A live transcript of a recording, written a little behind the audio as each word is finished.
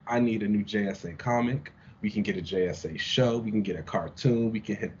I need a new JSA comic. We can get a JSA show. We can get a cartoon. We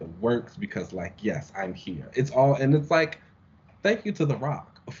can hit the works because, like, yes, I'm here. It's all, and it's like, thank you to The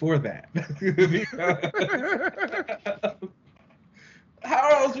Rock for that. How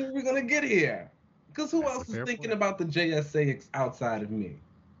else were we gonna get here? Because who That's a else is fair thinking point. about the JSA outside of me?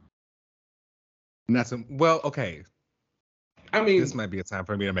 Well, okay. I This mean, might be a time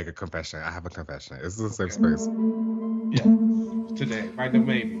for me to make a confession. I have a confession. This is a safe okay, space. yeah, today, right now,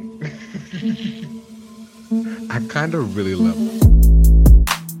 maybe. I kind of really love.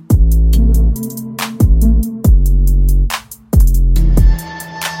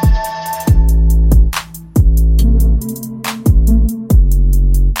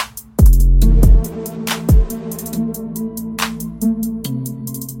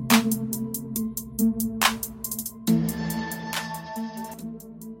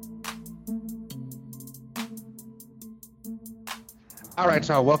 All right,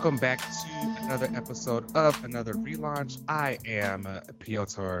 y'all. Welcome back to another episode of another relaunch. I am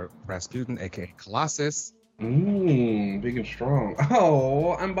Piotr Rasputin, aka Colossus. Big and strong.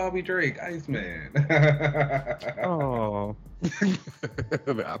 Oh, I'm Bobby Drake, Iceman. Oh,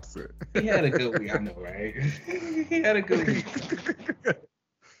 the opposite. He had a good week, I know, right? He had a good week.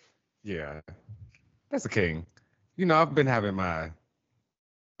 Yeah, that's a king. You know, I've been having my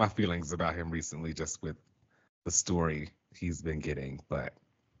feelings about him recently, just with the story he's been getting, but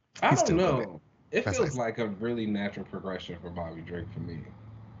I he's don't still good. know. It That's feels nice. like a really natural progression for Bobby Drake for me.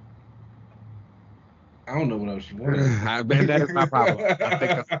 I don't know what else you want. Man, that is my problem. I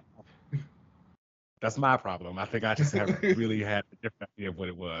think that's my problem. I think I just haven't really had a different idea of what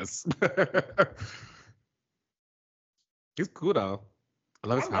it was. He's cool though. I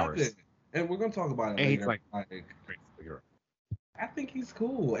love his I love powers. it. And we're gonna talk about it And he's later. like Like, great superhero. I think he's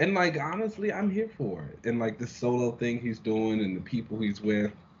cool. And like honestly, I'm here for it. And like the solo thing he's doing and the people he's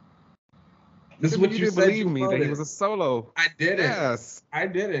with. This Yeah, is but what you you didn't said believe you me that he was wanted. a solo. I did it. Yes. I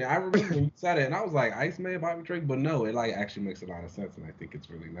did it. I remember when you said it, and I was like, Iceman, Bobby Drake, but no, it like actually makes a lot of sense, and I think it's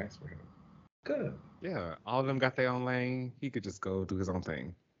really nice for him. Good. Yeah. All of them got their own lane. He could just go do his own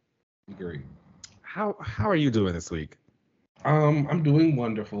thing. Agree. How are you doing this week? I'm doing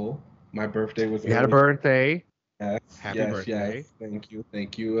wonderful. My birthday was You had a early. birthday. Yes, Happy yes, yes. birthday.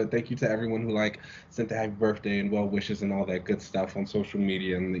 Thank you, and thank you to everyone who like sent the happy birthday and well wishes and all that good stuff on social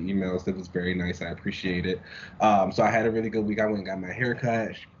media and the emails. That was very nice. I appreciate it. So I had a really good week. I went and got my hair cut,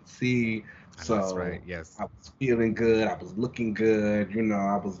 as you can see. I know that's So right. Yes. I was feeling good. I was looking good. You know,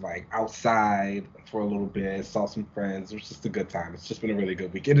 I was like outside for a little bit. Saw some friends. It was just a good time. It's just been a really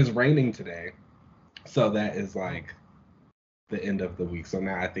good week. It is raining today, so that is like the end of the week. So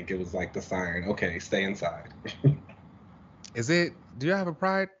now I think it was like the sign. Okay, stay inside. Do you have a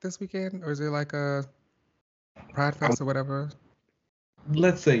Pride this weekend? Or is it like a Pride Um, Fest or whatever?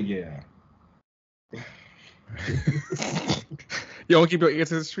 let's say yeah. You don't keep your ear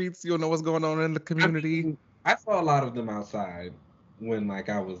to the streets. You don't know what's going on in the I community. mean, I saw a lot of them outside when like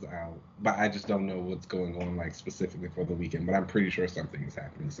I was out, but I just don't know what's going on like specifically for the weekend. But I'm pretty sure something is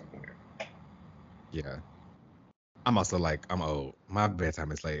happening somewhere. Yeah. I'm also like, I'm old. My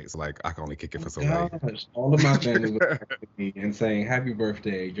bedtime is late, so like I can only kick it Oh for so late. gosh, all of my family was texting me and saying happy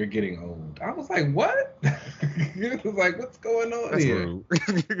birthday, you're getting old. I was like, what? It was like, what's going on That's here? rude.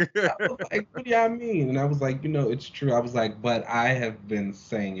 I was like, what do y'all mean? And I was like, you know, it's true. I was like, but I have been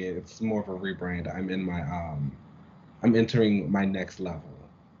saying it. It's more of a rebrand. I'm entering my next level.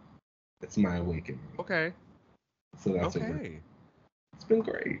 It's my awakening. Okay. So that's what we're. Okay. It's been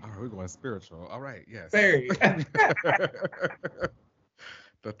great. All right, we're going spiritual. All right, yes. Very.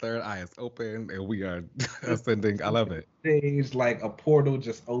 The third eye is open and we are ascending. I love it. Stage like a portal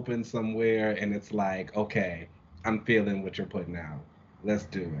just opened somewhere, and it's like, okay, I'm feeling what you're putting out. Let's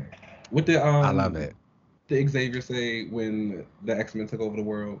do it. What did I love it. Xavier say when the X-Men took over the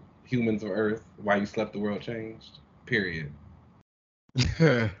world? Humans of Earth. While you slept, the world changed. Period.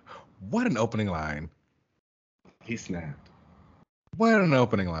 What an opening line. He snapped. What an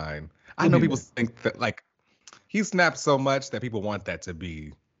opening line. I We'll know be people missed. think that like he snapped so much that people want that to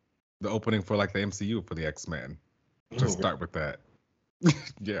be the opening for like the MCU for the X-Men. Just Oh, start with that.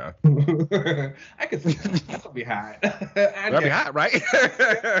 Yeah. I could see that. That'll be hot. I That'd be get. hot, right?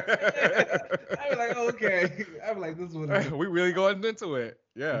 I was like, oh, okay. I was like, this one. We really going into it.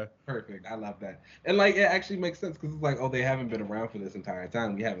 Yeah. Perfect. I love that. And like it actually makes sense because it's like, oh, they haven't been around for this entire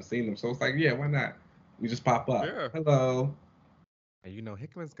time. We haven't seen them. So it's like, yeah, why not? We just pop up. Yeah. Hello. And you know,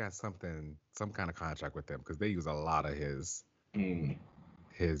 Hickman's got some kind of contract with them because they use a lot of Mm,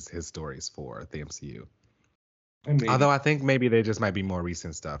 his stories for the MCU. I mean, Although I think maybe they just might be more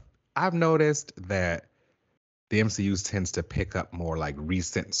recent stuff. I've noticed that the MCU tends to pick up more like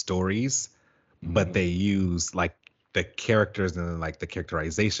recent stories, but Mhm. they use like the characters and like the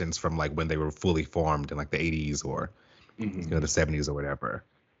characterizations from like when they were fully formed in like the 80s or Mhm. the 70s or whatever.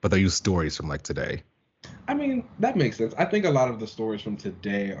 But they use stories from like today. I mean, that makes sense. I think a lot of the stories from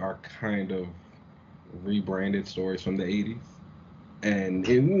today are kind of rebranded stories from the 80s. And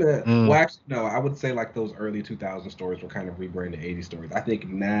well, Mm. actually, no, I would say like those early 2000 stories were kind of rebranded 80s stories. I think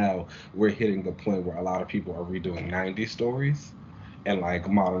now we're hitting the point where a lot of people are redoing 90s stories and like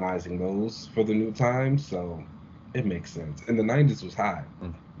modernizing those for the new times. So it makes sense. And the 90s was high,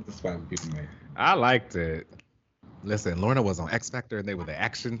 Mm. despite what people may. I liked it. Listen, Lorna was on X Factor and they were the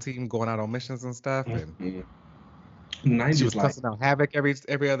action team going out on missions and stuff, and Mhm. she was 90s, like. cussing out Havoc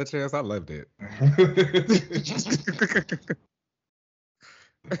every other chance. I loved it.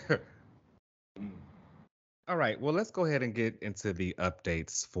 All right, well, let's go ahead and get into the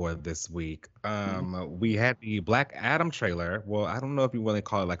updates for this week. We had the Black Adam trailer. Well, I don't know if you want to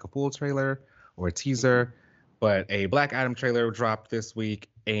call it like a full trailer or a teaser, but a Black Adam trailer dropped this week,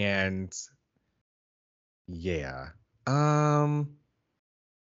 and yeah, um,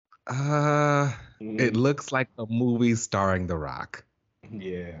 it Mhm. looks like a movie starring The Rock.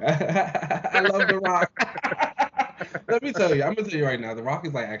 Yeah, I love The Rock. Let me tell you, I'm gonna tell you right now, The Rock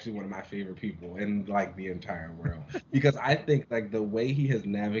is like actually one of my favorite people in like the entire world because I think like the way he has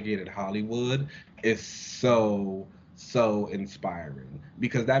navigated Hollywood is so inspiring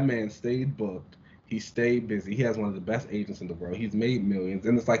because that man stayed booked. He stayed busy. He has one of the best agents in the world. He's made millions,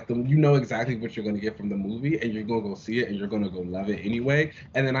 and it's like you know exactly what you're going to get from the movie, and you're going to go see it, and you're going to go love it anyway.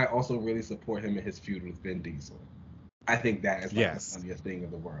 And then I also really support him in his feud with Vin Diesel. I think that is like the Yes, funniest thing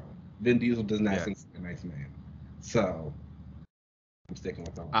in the world. Vin Diesel does not seem yes. like a nice man. So I'm sticking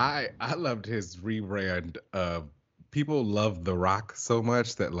with The Rock. I loved his rebrand of people love The Rock so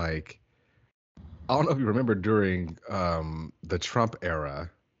much that like I don't know if you remember during the Trump era,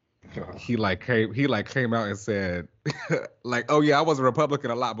 he came out and said like, oh yeah, I was a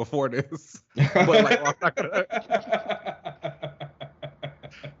Republican a lot before this. But like, oh, I'm not gonna,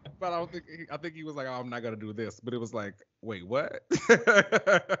 but I think he was like, oh, I'm not gonna do this. But it was like, wait, what? Just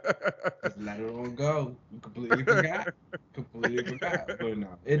let it all go. You completely forgot. Completely forgot. But no,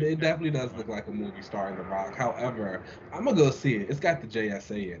 it definitely does look like a movie starring The Rock. However, I'm gonna go see it. It's got the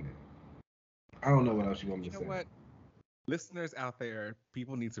JSA in it. I don't know what else you want me You to know say. what? Listeners out there,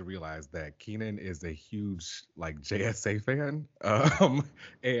 people need to realize that Keenan is a huge like JSA fan,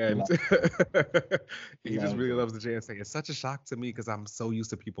 and Love, he just love really it. loves the JSA. It's such a shock to me because I'm so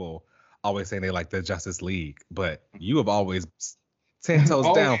used to people always saying they like the Justice League, but you have always 10 toes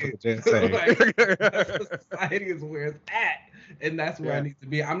down for Always. the JSA. Like Justice Society is where it's at. And that's where I Yeah. need to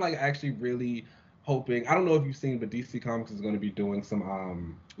be. I'm like actually really hoping. I don't know if you've seen, but DC Comics is going to be doing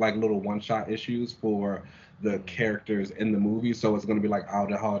some like little one-shot issues for the Mhm. characters in the movie. So it's going to be like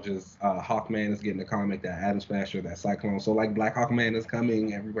Alden Hodges, Hawkman is getting a comic, that Atom Smasher, that Cyclone. So like Black Hawkman is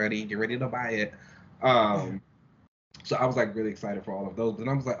coming. Everybody get ready to buy it. Um so I was like really excited for all of those. And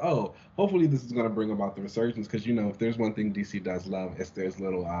I was like, oh, hopefully this is going to bring about the resurgence because you know if there's one thing DC does love, it's there's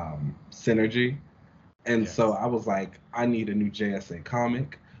little synergy. And so Yes. I was like, I need a new JSA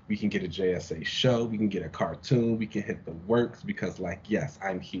comic. We can get a JSA show. We can get a cartoon. We can hit the works because like yes,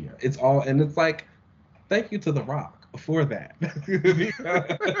 I'm here. It's all and it's like thank you to The Rock for that.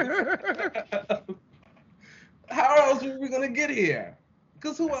 How else were we gonna get here?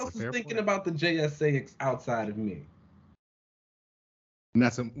 Because who That's a else is fair thinking point. about the JSA outside of me?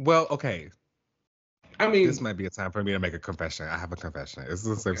 And well, okay. I This mean, might be a time for me to make a confession. I have a confession. This is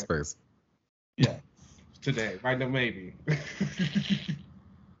a safe okay, space. yeah, today, right now, maybe.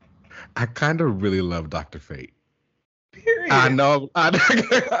 I kind of really love Dr. Fate. I Period. know, I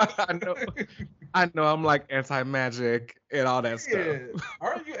know, I know. I'm like anti-magic and all that stuff. Period.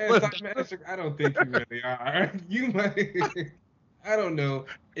 Are you But Dr. anti-magic? I don't think you really are. You might. I don't know.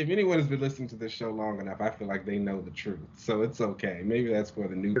 If anyone has been listening to this show long enough, I feel like they know the truth. So it's okay. Maybe that's for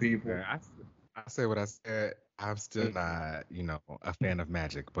the new people. I say what I said. I'm still not, a fan of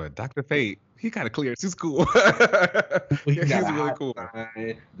magic, but Dr. Fate, he kind of clears. He's cool. He Yeah, got he's a really hot cool.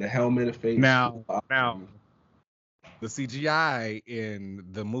 sign, the helmet of fate. Now, the CGI in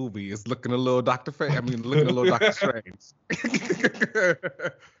the movie is looking a little Dr. Fate. I mean, looking a little Doctor Strange.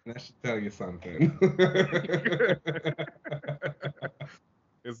 That should tell you something.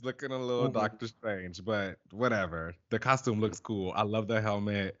 It's looking a little Mhm. Doctor Strange, but whatever. The costume looks cool. I love the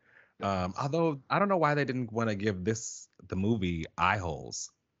helmet. Although I don't know why they didn't want to give the movie eye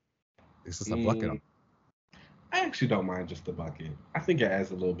holes. It's just a bucket on. Mm, I actually don't mind just the bucket. I think it adds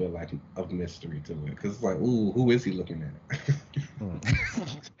a little bit like of mystery to it because it's like, ooh, who is he looking at? Hmm.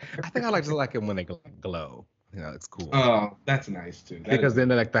 I think I just like it when they glow. It's cool. Oh, that's nice too. That Because is. then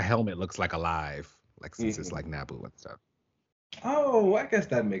like the helmet looks like alive, like since it's like Mhm. Naboo and stuff. Oh, I guess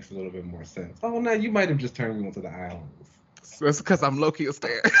that makes a little bit more sense. Oh, now you might have just turned me onto the islands. So it's because I'm low-key a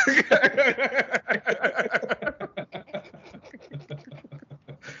stan.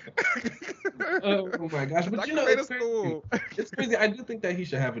 Oh my gosh! But Dr. it's Vader's crazy. cool. It's crazy. I do think that he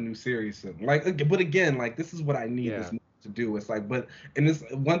should have a new series soon. But again, like this is what I need this Yeah. movie to do. It's like, but and this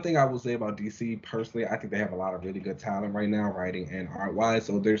one thing I will say about DC personally, I think they have a lot of really good talent right now, writing and art wise.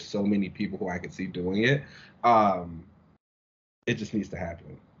 So there's so many people who I could see doing it. Um, it just needs to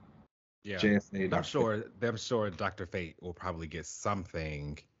happen. Yeah. JSA, I'm Dr. sure I'm sure Dr. Fate will probably get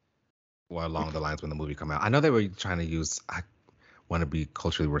something along the lines when the movie come out. I know they were trying to use, I want to be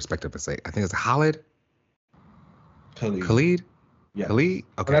culturally respectful to say, I think it's Khalid? Khalid. Khalid? Yes. Khalid?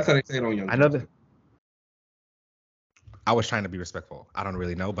 Well, Okay. that's how they say it on Young I know Justice. that I was trying to be respectful. I don't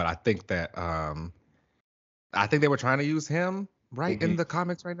really know, but I think that I think they were trying to use him right in Mhm. the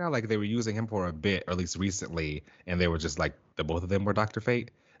comics right now. Like they were using him for a bit, or at least recently, and they were just like the both of them were Dr.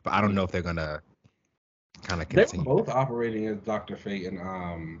 Fate. But I don't Yeah. know if they're gonna kind of They were continue both that. operating as Dr. Fate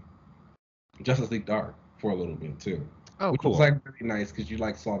and Justice League Dark for a little bit too, Oh, which was cool. like really nice because you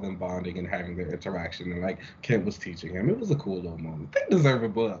like saw them bonding and having their interaction and like Kent was teaching him. It was a cool little moment. They deserve a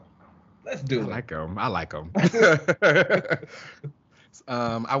book. Let's I do it. like him. I like him.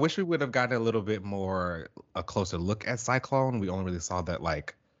 I wish we would have gotten a little bit more a closer look at Cyclone. We only really saw that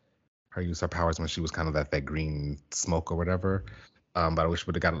like her use her powers when she was kind of that green smoke or whatever. But I wish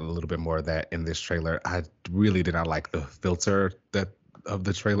we would have gotten a little bit more of that in this trailer. I really did not like the filter that of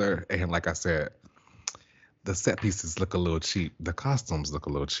the trailer, and like I said, the set pieces look a little cheap. The costumes look a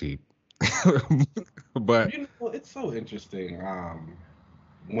little cheap. But It's so interesting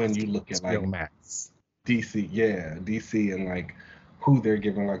when you look at still like max. DC, yeah, DC and like who they're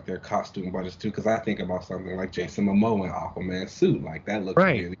giving like their costume budgets to. Because I think about something like Jason Momoa in Aquaman suit, like that looks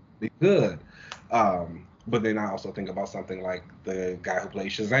Right. really, really good. But then I also think about something like the guy who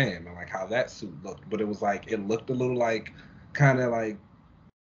played Shazam and like how that suit looked. But it was like it looked a little like kind of like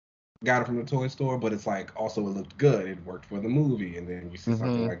got it from the toy store, but it's like also it looked good. It worked for the movie. And then you see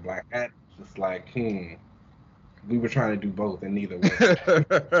something Hmm. like Black Adam, it's just like we were trying to do both and neither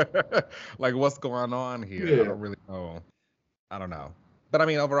worked. Like what's going on here? I Yeah. don't really know. I don't know. But I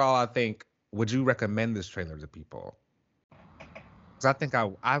mean, overall, I think would you recommend this trailer to people? Because I think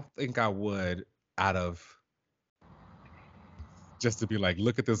I would out of just to be like,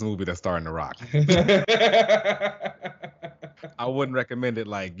 look at this movie that's starring The Rock. I wouldn't recommend it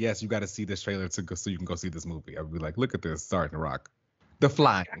like, yes, you got to see this trailer to go so you can go see this movie. I would be like, look at this starring The Rock. The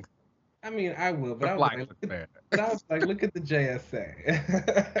flying. I mean, I will, but The I would be flying like, looks bad. but I was like, look at the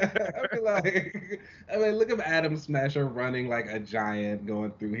JSA. I'd be like, I mean, look at Adam Smasher running like a giant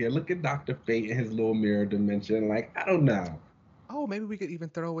going through here. Look at Dr. Fate in his little mirror dimension. Like, I don't know. Oh, maybe we could even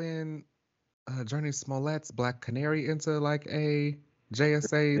throw in Journey Smollett's Black Canary into like a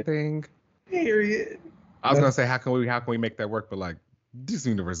JSA thing. Period. I was gonna Let's say how can we make that work, but like these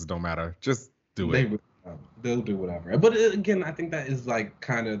universes don't matter. Just do they it. will- they'll do whatever. But again, I think that is like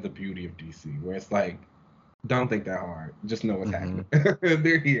kind of the beauty of DC, where it's like, don't think that hard. Just know what's Hmm. happening.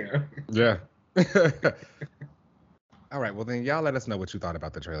 They're here. Yeah. All right. Well, then y'all let us know what you thought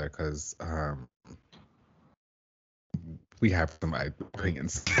about the trailer because we have some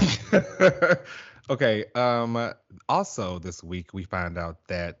opinions. Okay. Also, this week we found out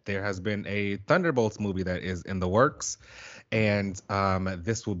that there has been a Thunderbolts movie that is in the works, and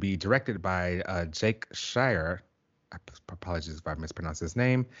this will be directed by Jake Shire. Apologies if I mispronounce his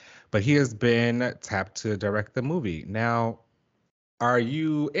name, but he has been tapped to direct the movie. Now, are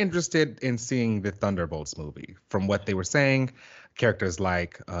you interested in seeing the Thunderbolts movie? From what they were saying, characters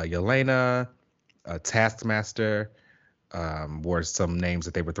like Yelena, Taskmaster, were some names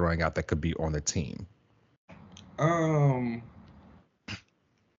that they were throwing out that could be on the team. Um.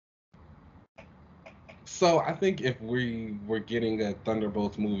 So I think if we were getting a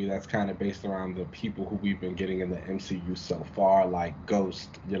Thunderbolts movie that's kind of based around the people who we've been getting in the MCU so far, like Ghost,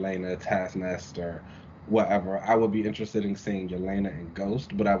 Yelena, Taskmaster, whatever, I would be interested in seeing Yelena and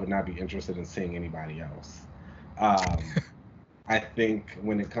Ghost, but I would not be interested in seeing anybody else. Um, I think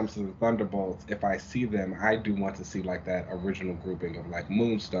when it comes to the Thunderbolts, if I see them, I do want to see like that original grouping of like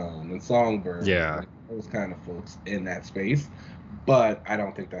Moonstone and Songbird and Yeah. like those kind of folks in that space. But I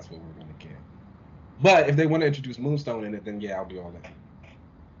don't think that's what we're gonna get. But if they want to introduce Moonstone in it, then yeah, I'll be all in.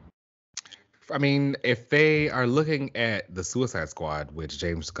 I mean, if they are looking at the Suicide Squad, which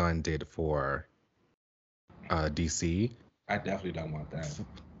James Gunn did for DC, I definitely don't want that.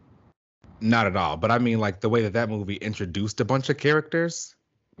 not at all. But I mean, like the way that movie introduced a bunch of characters,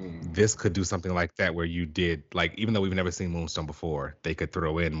 this could do something like that where you did, like, even though we've never seen Moonstone before, they could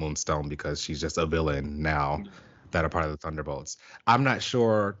throw in Moonstone because she's just a villain now that are part of the Thunderbolts. I'm not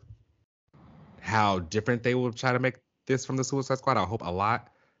sure how different they will try to make this from the Suicide Squad. I hope a lot.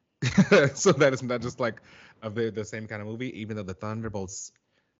 So that it's not just like the same kind of movie, even though the Thunderbolts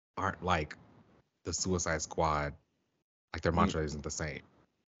aren't like the Suicide Squad. Like their mantra isn't the same.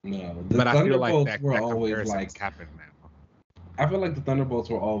 No, but I feel like that always like happened now. I feel like the Thunderbolts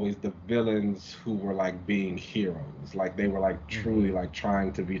were always the villains who were like being heroes. Like they were like truly like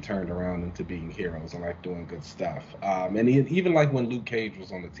trying to be turned around into being heroes and like doing good stuff. And even like when Luke Cage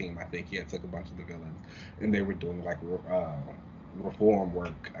was on the team, I think he had took a bunch of the villains and they were doing like reform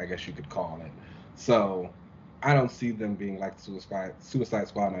work, I guess you could call it. So I don't see them being like Suicide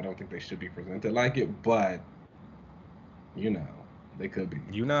Squad, and I don't think they should be presented like it. But they could be.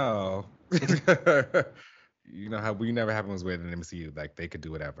 You know how we never have ones with an MCU, like they could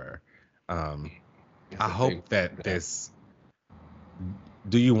do whatever. I hope that this.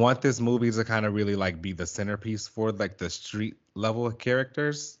 Do you want this movie to kind of really like be the centerpiece for like the street level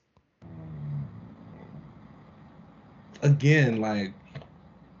characters? Again, like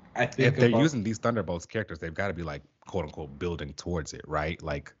I think if they're using these Thunderbolts characters, they've got to be like quote unquote building towards it, right?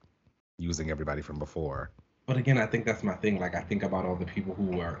 Like using everybody from before. But again, I think that's my thing. Like, I think about all the people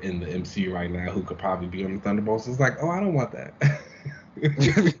who are in the MCU right now who could probably be on the Thunderbolts. It's like, oh, I don't want that.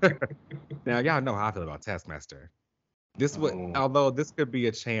 Now, y'all know how I feel about Taskmaster. Although this could be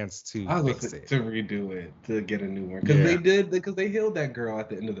a chance to fix it. To redo it, to get a new one. Because they healed that girl at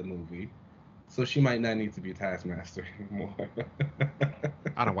the end of the movie. So she might not need to be Taskmaster anymore.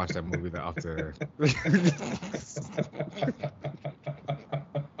 I don't watch that movie that often.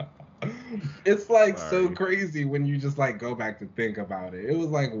 It's like so crazy when you just like go back to think about it. It was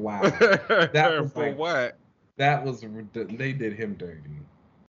like, wow. That was for like, what? That was, they did him dirty.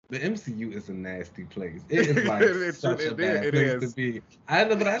 The MCU is a nasty place. It is like such a bad place to be. I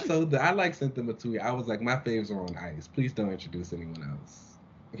like sent them a tweet. I was like, my faves are on ice. Please don't introduce anyone else.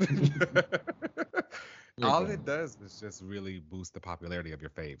 All it does is just really boost the popularity of your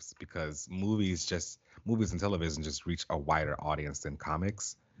faves because movies and television just reach a wider audience than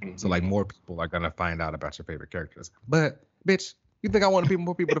comics. So like more people are gonna find out about your favorite characters. But bitch, you think I want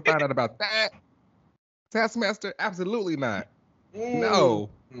more people to find out about that? Taskmaster? Absolutely not. No.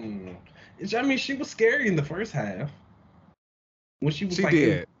 I mean, she was scary in the first half. When she was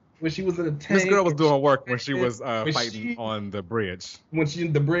when she was in a tank. This girl was doing work when she was fighting on the bridge. When she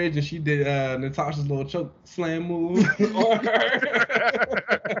in the bridge and she did Natasha's little choke slam move on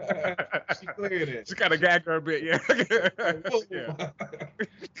her. She cleared it. She kind of gagged her a bit, yeah.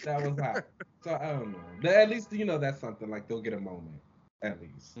 That was hot. So I don't know. At least that's something. Like they'll get a moment. At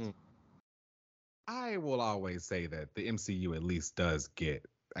least. I will always say that the MCU at least does get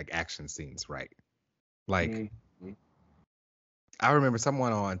like action scenes right. Like I remember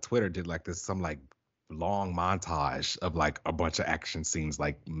someone on Twitter did like some like long montage of like a bunch of action scenes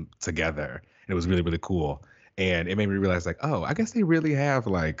like together. And it was really, really cool. And it made me realize like, oh, I guess they really have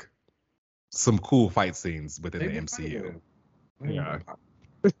like some cool fight scenes within the MCU. Yeah.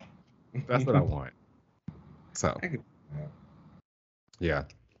 That's what I want. So, yeah.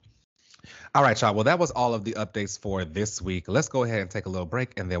 All right, y'all. Well, that was all of the updates for this week. Let's go ahead and take a little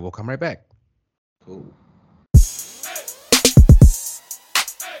break, and then we'll come right back. Cool.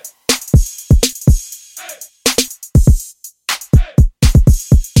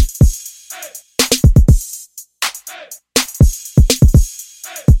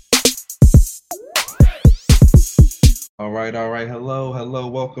 All right. Hello.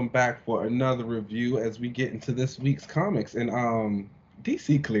 Welcome back for another review as we get into this week's comics. And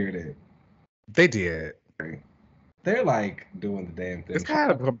DC cleared it. They did. They're like doing the damn thing. It's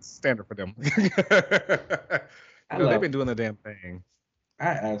kind of a standard for them. They've been doing the damn thing. I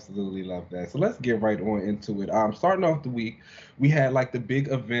absolutely love that. So let's get right on into it. Starting off the week, we had like the big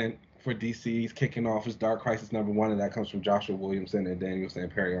event for DC's kicking off is Dark Crisis #1, and that comes from Joshua Williamson and Daniel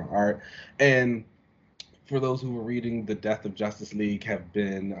Samperi on art. And for those who were reading, the Death of Justice League have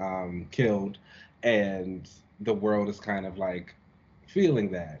been killed, and the world is kind of like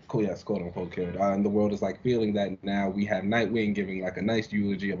feeling that. Quote unquote killed. And the world is like feeling that now. We have Nightwing giving like a nice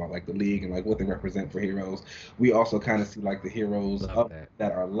eulogy about like the League and like what they represent for heroes. We also kind of see like the heroes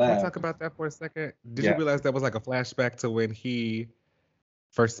that are left. Can we talk about that for a second? Did you realize that was like a flashback to when he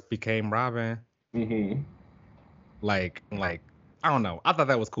first became Robin? Mm-hmm. Like I don't know. I thought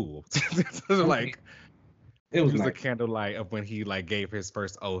that was cool. Like it was nice. A candlelight of when he like gave his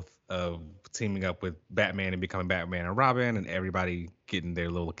first oath of teaming up with Batman and becoming Batman and Robin, and everybody getting their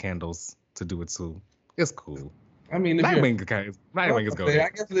little candles to do it too. It's cool. I mean, if you're, Nightwing is I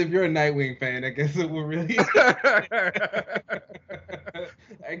goated. guess if you're a Nightwing fan, I guess it will really.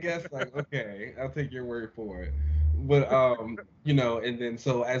 I guess like okay, I'll take your word for it. But and then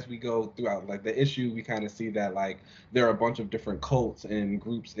so as we go throughout like the issue, we kind of see that like there are a bunch of different cults and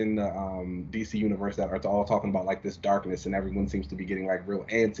groups in the DC universe that are all talking about like this darkness, and everyone seems to be getting like real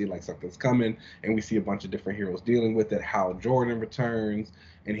antsy, like something's coming, and we see a bunch of different heroes dealing with it. Hal Jordan returns,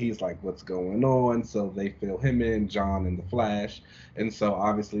 and he's like, "What's going on?" So they fill him in, John and the Flash, and so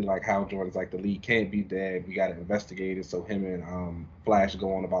obviously like Hal Jordan's like the lead can't be dead. We got to investigate it. So him and Flash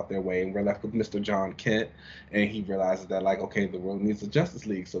go on about their way, and we're left with Mr. John Kent, and he realizes that like okay, the world needs a Justice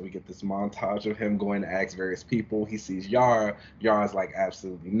League. So we get this montage of him going to ask various people. He sees Yara. Yara's like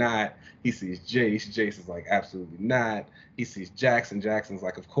absolutely not. He sees Jace. Jace is like absolutely not. He sees Jackson. Jackson's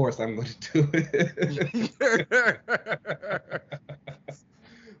like, of course I'm going to do it.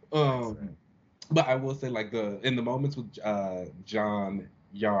 But I will say like in the moments with John,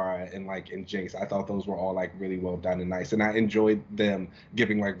 Yara, and Jace, I thought those were all like really well done and nice, and I enjoyed them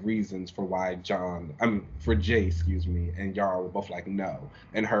giving like reasons for why for Jace, excuse me, and Yara were both like no,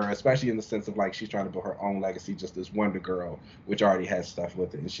 and her, especially in the sense of like she's trying to build her own legacy just as Wonder Girl, which already has stuff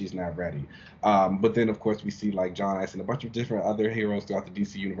with it, and she's not ready. But then of course we see like John Ice and a bunch of different other heroes throughout the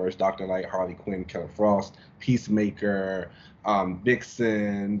DC universe: Dr. Light, Harley Quinn, Killer Frost, Peacemaker,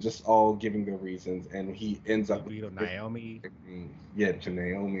 Vixen, just all giving their reasons, and he ends up with Naomi. Yeah, to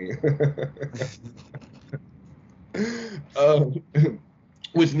Naomi.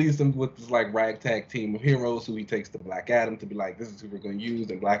 Which leaves him with this like ragtag team of heroes who he takes to Black Adam to be like, this is who we're going to use,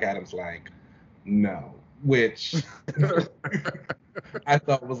 and Black Adam's like, no, which I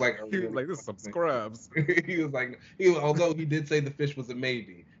thought was like he was like, this is some scrubs. he was like, although he did say the fish was a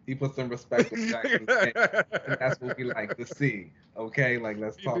maybe, he put some respect on Jackson's name, and that's what we like to see. Okay, like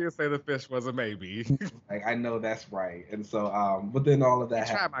let's talk. He did say the fish was a maybe. Like I know that's right, and so but then all of that.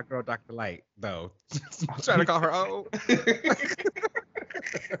 I tried my girl Dr. Light though, trying to call her old.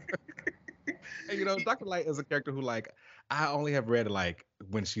 And Dr. Light is a character who like I only have read like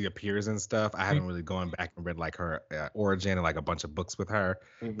when she appears and stuff. I haven't really gone back and read like her origin and like a bunch of books with her,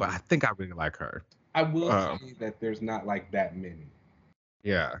 but I think I really like her. I will say that there's not like that many.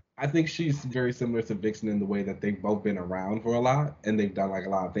 Yeah. I think she's very similar to Vixen in the way that they've both been around for a lot and they've done like a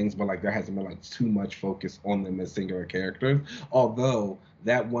lot of things, but like there hasn't been like too much focus on them as singular characters. Although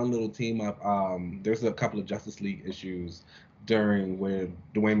that one little team up, there's a couple of Justice League issues during where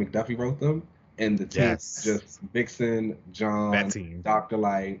Dwayne McDuffie wrote them, and the team just Vixen, John, Dr.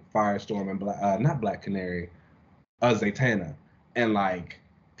 Light, Firestorm, and not Black Canary, Zatanna, and like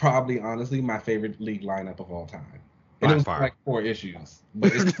probably honestly my favorite League lineup of all time. And it was like 4 issues,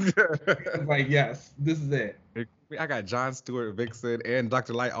 but it's like yes, this is it. I got John Stewart, Vixen, and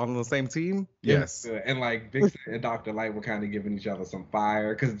Dr. Light all on the same team. Yes, and like Vixen and Dr. Light were kind of giving each other some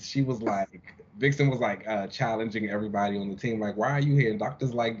fire because she was like, Vixen was like challenging everybody on the team, like, why are you here? And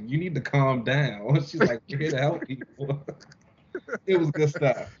Doctor's like, you need to calm down. She's like, we're here to help people. It was good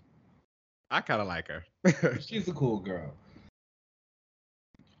stuff. I kind of like her. She's a cool girl.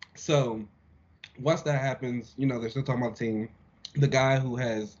 So once that happens, they're still talking about the team. The guy who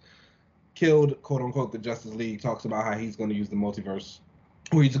has killed, quote unquote, the Justice League talks about how he's going to use the multiverse,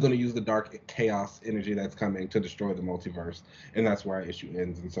 or he's going to use the dark chaos energy that's coming to destroy the multiverse. And that's where our issue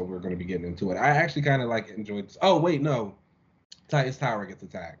ends. And so we're going to be getting into it. I actually kind of like enjoyed this. Oh, wait, no. Titan's Tower gets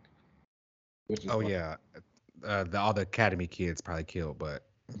attacked. Which is yeah. All the Academy kids probably killed, but.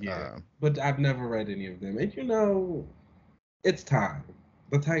 Yeah. But I've never read any of them. And it's time.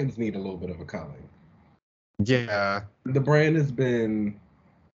 The Titans need a little bit of a culling. Yeah. The brand has been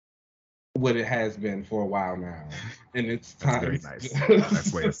what it has been for a while now. And it's time. That's very nice.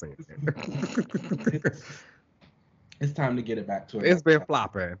 That's way to say it. It's time to get it back to it. It's been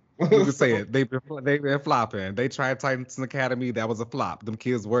flopping. You can say it. They've been flopping. They tried Titans Academy. That was a flop. Them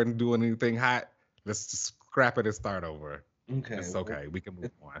kids weren't doing anything hot. Let's just scrap it and start over. Okay. It's okay. We can move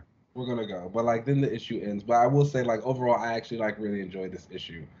on. We're gonna go, but then the issue ends. But I will say, overall, I actually really enjoyed this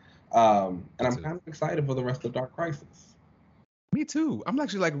issue, and I'm kind of excited for the rest of Dark Crisis. Me too. I'm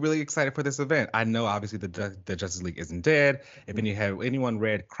actually really excited for this event. I know obviously the Justice League isn't dead. If anyone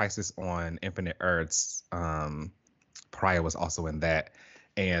read Crisis on Infinite Earths, Pariah was also in that,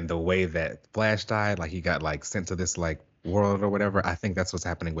 and the way that Flash died, he got sent to this world or whatever. I think that's what's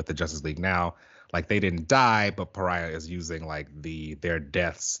happening with the Justice League now. They didn't die, but Pariah is using their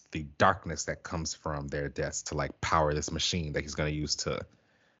deaths, the darkness that comes from their deaths to power this machine that he's going to use to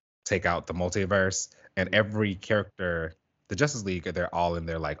take out the multiverse. And every character, the Justice League, they're all in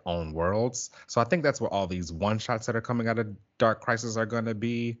their own worlds. So I think that's where all these one shots that are coming out of Dark Crisis are going to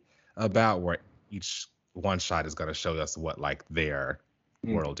be about, where each One Shot is going to show us what like their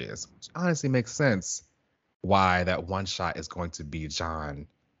Mm. world is, which honestly makes sense. Why that One Shot is going to be John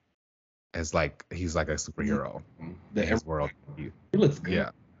as like he's like a superhero in his world. He looks good. Yeah,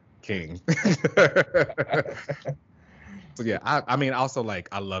 king. So yeah, I mean, also like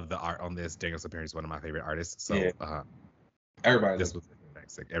I love the art on this. Daniel Saperi is one of my favorite artists. So Yeah. Everybody. This was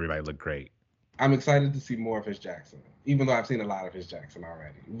fantastic. Everybody looked great. I'm excited to see more of his Jackson, even though I've seen a lot of his Jackson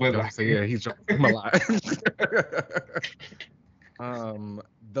already. But like, so yeah, he's him a lot.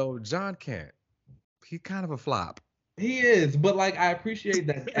 Though John Kent, he's kind of a flop. He is, but like I appreciate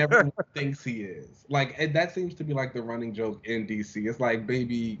that everyone thinks he is. Like that seems to be like the running joke in DC. It's like,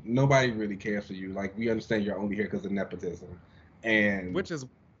 baby, nobody really cares for you. Like we understand you're only here because of nepotism, and which is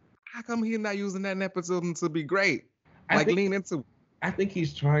how come he's not using that nepotism to be great? Like lean into. I think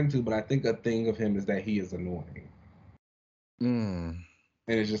he's trying to, but I think a thing of him is that he is annoying. And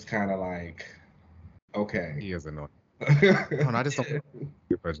it's just kind of like, okay. He is annoying. I just don't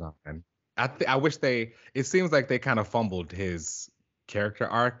for John. I wish it seems like they kind of fumbled his character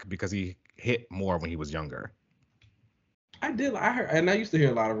arc because he hit more when he was younger. I heard, and I used to hear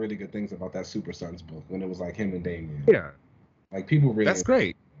a lot of really good things about that Super Sons book when it was like him and Damian. Yeah. Like people really. That's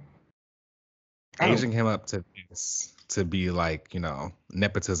great. Aging him up to this, to be like,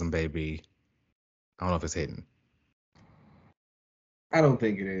 nepotism baby. I don't know if it's hidden. I don't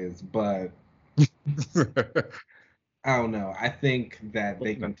think it is, but I don't know. I think that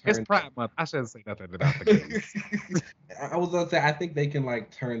they can turn. It's Pride Month. I shouldn't say nothing about the case. I was gonna say I think they can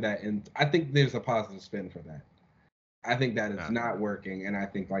like turn that in. I think there's a positive spin for that. I think that it's not working, and I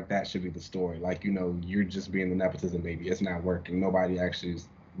think like that should be the story. Like you're just being the nepotism baby. It's not working. Nobody actually is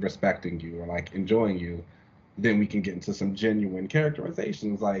respecting you or like enjoying you. Then we can get into some genuine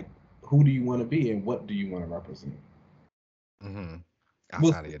characterizations, like who do you want to be and what do you want to represent.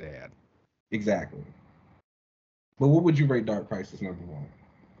 Outside of your dad. Exactly. But what would you rate Dark Crisis #1?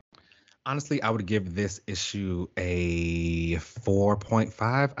 Honestly, I would give this issue a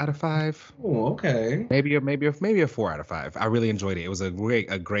 4.5 out of 5. Oh, okay. Maybe a 4 out of 5. I really enjoyed it. It was a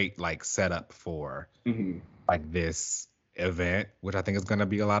great like setup for like this event, which I think is going to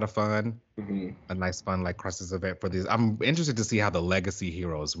be a lot of fun. A nice fun like crisis event for these. I'm interested to see how the legacy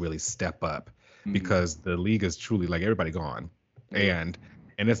heroes really step up because the league is truly like everybody gone, and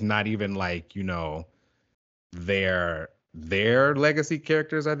it's not even like their legacy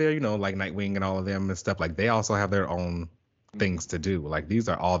characters are there, like Nightwing and all of them and stuff. Like they also have their own things to do. Like these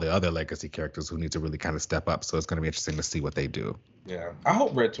are all the other legacy characters who need to really kind of step up. So it's going to be interesting to see what they do. Yeah, I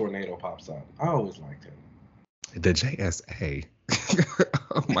hope Red Tornado pops up. I always liked him. The JSA.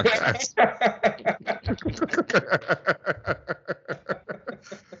 Oh my gosh.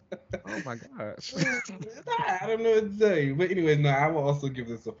 Oh my gosh. I don't know what to tell you. But anyways, no, I will also give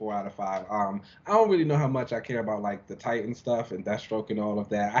this a 4 out of 5. I don't really know how much I care about like the Titan stuff and Deathstroke and all of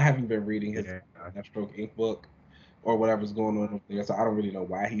that. I haven't been reading his Deathstroke Inc. book or whatever's going on over there, so I don't really know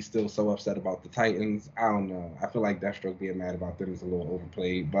why he's still so upset about the Titans. I don't know. I feel like Deathstroke being mad about them is a little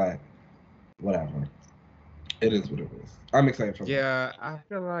overplayed, but whatever. It is what it is. I'm excited for that. I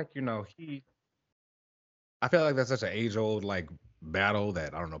feel like, I feel like that's such an age-old like battle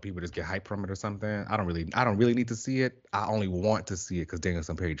that I don't know, people just get hyped from it or something. I don't really need to see it. I only want to see it because Daniel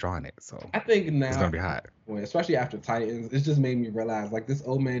Saperi drawing it. So I think now it's gonna be hot. Especially after Titans, it's just made me realize like this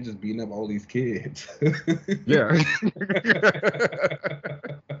old man just beating up all these kids. Yeah.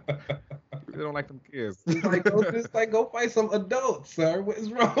 They don't like them kids. Like go fight some adults, sir. What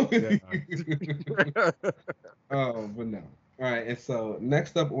is wrong with you? But no. All right, and so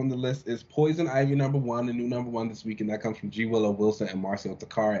next up on the list is Poison Ivy #1, the new #1 this week, and that comes from G. Willow Wilson and Marcel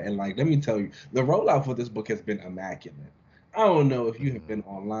Takara. And like, let me tell you, the rollout for this book has been immaculate. I don't know if you have been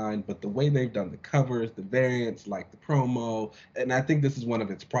online, but the way they've done the covers, the variants, like the promo, and I think this is one of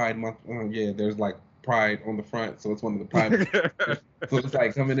its Pride Month. There's like Pride on the front, so it's one of the Pride. So it's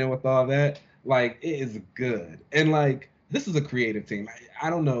like coming in with all that, like it is good, and like. This is a creative team. I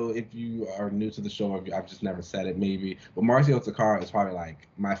don't know if you are new to the show or if I've just never said it maybe, but Marcel Takara is probably like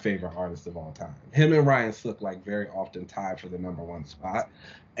my favorite artist of all time. Him and Ryan Sook like very often tied for the #1 spot.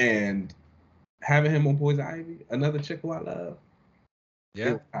 And having him on Poison Ivy, another chick who I love.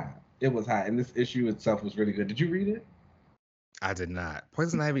 Yeah. It was hot. And this issue itself was really good. Did you read it? I did not.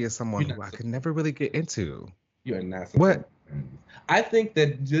 Poison Ivy is someone who I could never really get into. You are not. What? I think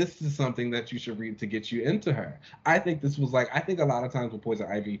that this is something that you should read to get you into her. I think this was like, I think a lot of times with Poison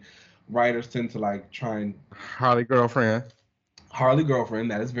Ivy, writers tend to like try and Harley Girlfriend,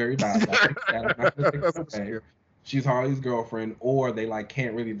 that is very bad. she's Harley's girlfriend, or they like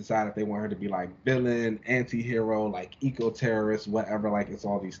can't really decide if they want her to be like villain, anti-hero, like eco-terrorist, whatever. Like it's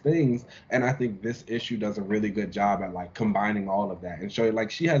all these things. And I think this issue does a really good job at like combining all of that and show you like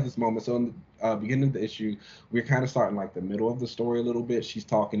she has this moment. So in the beginning of the issue, we're kind of starting like the middle of the story a little bit. She's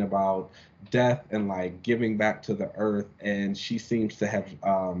talking about death and like giving back to the earth, and she seems to have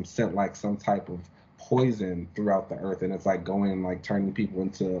sent like some type of poison throughout the earth, and it's like going and like turning people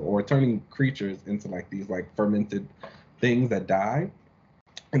into, or turning creatures into like these like fermented things that die,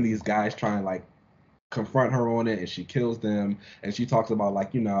 and these guys try and like confront her on it, and she kills them. And she talks about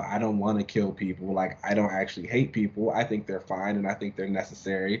like, I don't want to kill people, like I don't actually hate people, I think they're fine and I think they're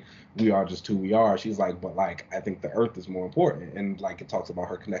necessary, we are just who we are. She's like, but like I think the earth is more important. And like it talks about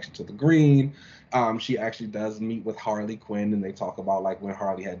her connection to the green. She actually does meet with Harley Quinn, and they talk about like when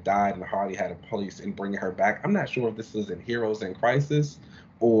Harley had died and Harley had a place in bringing her back. I'm not sure if this is in Heroes in Crisis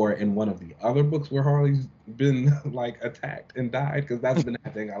or in one of the other books where Harley's been like attacked and died, because that's been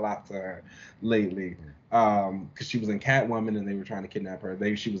happening a lot to her lately. Because she was in Catwoman and they were trying to kidnap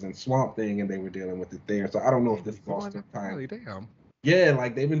her. She was in Swamp Thing and they were dealing with it there. So I don't know if this is all still time. Damn. Yeah,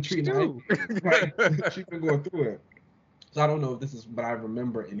 like they've been treating her like she's been going through it. So I don't know if this is, but I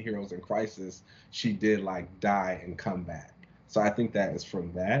remember in Heroes in Crisis, she did like die and come back. So I think that is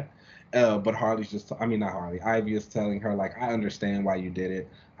from that. But Harley's just, I mean, not Harley, Ivy is telling her, like, I understand why you did it.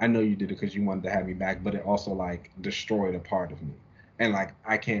 I know you did it because you wanted to have me back, but it also, like, destroyed a part of me. And, like,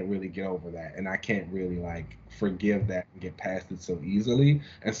 I can't really get over that. And I can't really, like, forgive that and get past it so easily.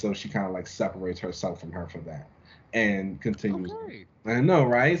 And so she kind of, like, separates herself from her for that and continues. Okay. I know,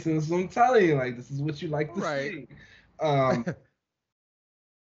 right? So I'm telling you, like, this is what you like to see.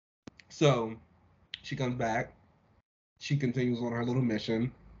 So she comes back. She continues on her little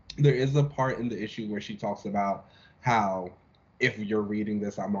mission. There is a part in the issue where she talks about how if you're reading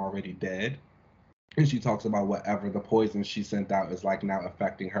this, I'm already dead. And she talks about whatever the poison she sent out is like now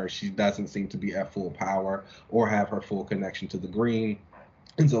affecting her. She doesn't seem to be at full power or have her full connection to the green.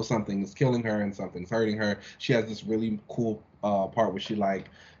 And so something is killing her and something's hurting her. She has this really cool part where she like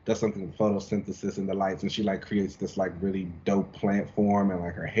does something with photosynthesis and the lights, and she like creates this like really dope plant form, and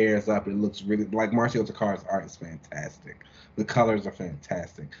like her hair is up. It looks really like Marcio Takara's art is fantastic. The colors are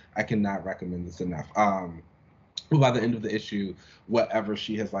fantastic. I cannot recommend this enough. By the end of the issue, whatever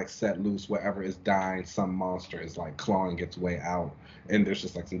she has like set loose, whatever is dying, some monster is like clawing its way out, and there's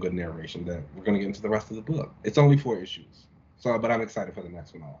just like some good narration that we're gonna get into the rest of the book. It's only 4 issues, so but I'm excited for the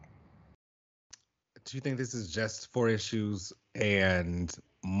next one. Do you think this is just 4 issues and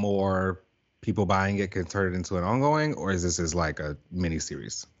more people buying it can turn it into an ongoing, or is this is like a mini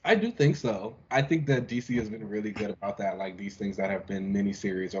series? I do think so. I think that DC has been really good about that. Like these things that have been mini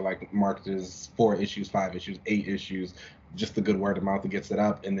series or like marked as 4 issues, 5 issues, 8 issues, just the good word of mouth that gets it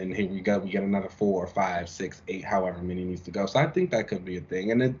up, and then here we go, we get another 4 or 5, 6, 8, however many needs to go. So I think that could be a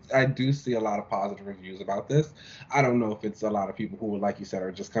thing, and I do see a lot of positive reviews about this. I don't know if it's a lot of people who, like you said,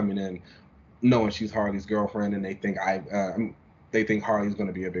 are just coming in knowing she's Harley's girlfriend, and they think Harley's going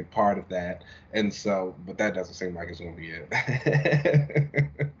to be a big part of that, and so, but that doesn't seem like it's going to be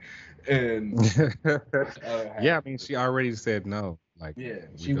it. And yeah, I mean, she already said no. Like, yeah,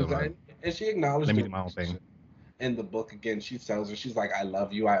 she was, and she acknowledged. Let me do my own thing. In the book again, she tells her, she's like, I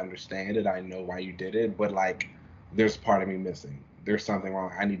love you, I understand it, I know why you did it, but like, there's part of me missing. There's something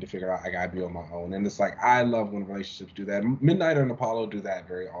wrong. I need to figure out. I gotta be on my own. And it's like, I love when relationships do that. Midnighter and Apollo do that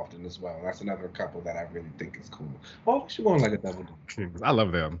very often as well. That's another couple that I really think is cool. Oh, she won like a double. I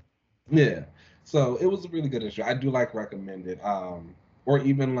love them. Yeah. So it was a really good issue. I do like recommended. Or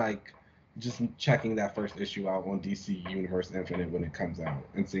even like just checking that first issue out on DC Universe Infinite when it comes out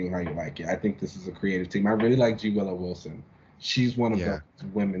and seeing how you like it. I think this is a creative team. I really like G. Willow Wilson. She's one of those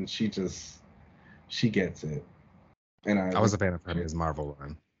women. She gets it. And I was a fan of her Ms. Marvel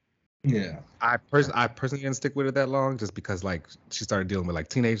run. Yeah. I personally didn't stick with it that long just because like she started dealing with like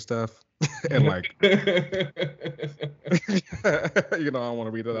teenage stuff and like I don't want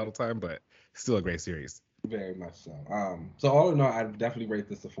to read it all the time, but still a great series. Very much so. So all in all, I definitely rate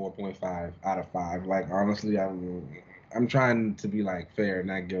this a 4.5 out of 5. Like honestly, I'm trying to be like fair and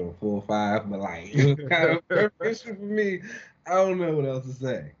not give a full 5, but like it was kind of a issue for me. I don't know what else to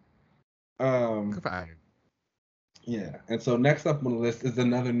say. Goodbye. Yeah, and so next up on the list is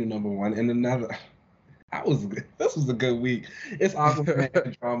another new number 1 and another. This was a good week. It's Aquaman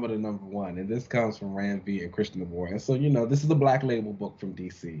Andromeda number 1, and this comes from Ram V and Christian Abor. And so this is a Black Label book from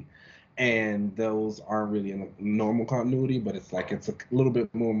DC, and those aren't really in a normal continuity, but it's like it's a little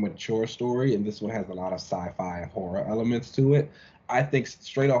bit more mature story, and this one has a lot of sci-fi and horror elements to it. I think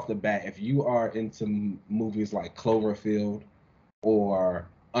straight off the bat, if you are into movies like Cloverfield or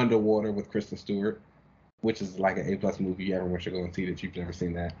Underwater with Kristen Stewart, which is like an A+ movie everyone should go and see that you've never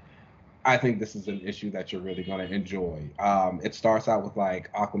seen that. I think this is an issue that you're really going to enjoy. It starts out with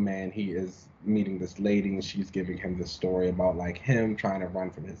like Aquaman. He is meeting this lady, and she's giving him this story about like him trying to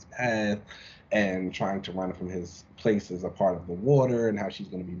run from his path and trying to run from his place as a part of the water, and how she's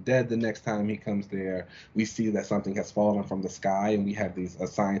going to be dead the next time he comes there. We see that something has fallen from the sky, and we have these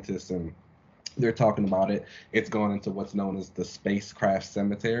scientists, and they're talking about it. It's gone into what's known as the spacecraft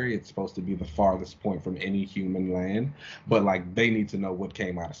cemetery. It's supposed to be the farthest point from any human land, but like they need to know what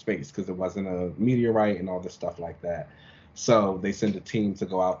came out of space because it wasn't a meteorite and all this stuff like that. So they send a team to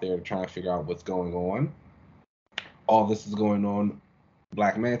go out there to try and figure out what's going on. All this is going on.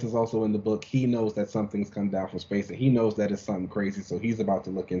 Black Manta's also in the book. He knows that something's come down from space, and he knows that it's something crazy, so he's about to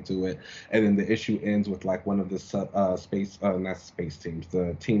look into it. And then the issue ends with like one of the not space teams,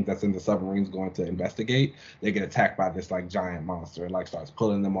 the team that's in the submarines going to investigate. They get attacked by this like giant monster. It like starts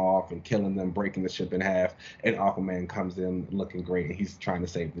pulling them off and killing them, breaking the ship in half. And Aquaman comes in looking great, and he's trying to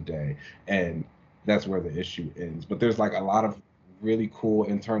save the day. And that's where the issue ends. But there's like a lot of really cool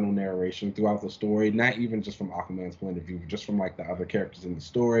internal narration throughout the story, not even just from Aquaman's point of view, but just from like the other characters in the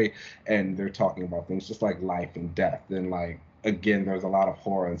story. And they're talking about things just like life and death. And like, again, there's a lot of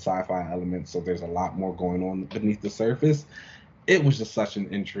horror and sci-fi elements, so there's a lot more going on beneath the surface. It was just such an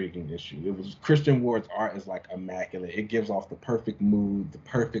intriguing issue. It was Christian Ward's art is like immaculate. It gives off the perfect mood, the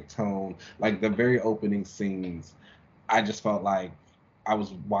perfect tone. Like the very opening scenes, I just felt like I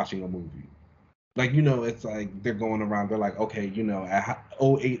was watching a movie. Like, it's like they're going around, they're like, okay, at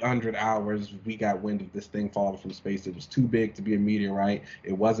 0800 hours, we got wind of this thing falling from space. It was too big to be a meteorite.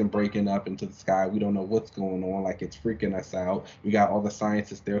 It wasn't breaking up into the sky. We don't know what's going on. Like, it's freaking us out. We got all the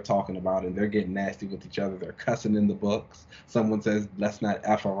scientists they're talking about, and they're getting nasty with each other. They're cussing in the books. Someone says, let's not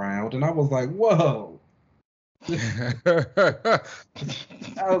F around. And I was like, whoa. I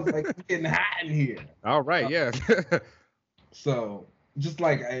was like, it's getting hot in here. All right, yeah. So just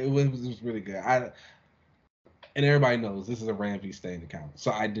like it was really good. And everybody knows this is a Ram V Stain account,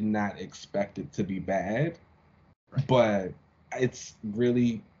 so I did not expect it to be bad. Right. But it's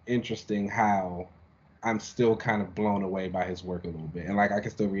really interesting how I'm still kind of blown away by his work a little bit, and like I can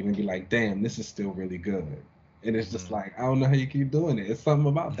still read and be like, damn, this is still really good. And it's just like, I don't know how you keep doing it. It's something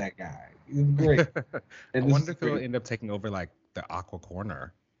about that guy. He's great. And I wonder if he'll end up taking over like the Aqua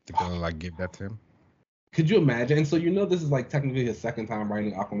Corner. Think they'll like give that to him? Could you imagine? And so this is like technically his second time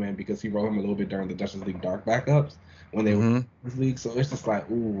writing Aquaman because he wrote him a little bit during the Justice League Dark backups when they were in this league. So it's just like,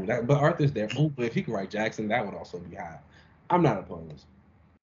 ooh, but Arthur's there. Ooh, but if he could write Jackson, that would also be hot. I'm not opposed.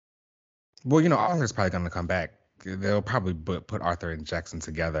 Well, Arthur's probably going to come back. They'll probably put Arthur and Jackson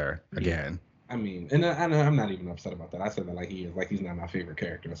together again. I mean, and I'm not even upset about that. I said that like he is, like he's not my favorite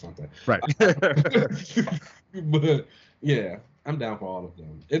character or something. Right. But yeah, I'm down for all of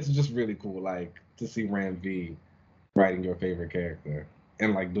them. It's just really cool, like, to see Ram V writing your favorite character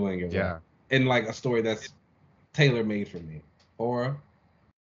and like doing it well. In like a story that's tailor made for me. Horror,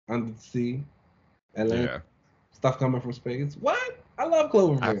 under the sea, Atlantic, stuff coming from space. What? I love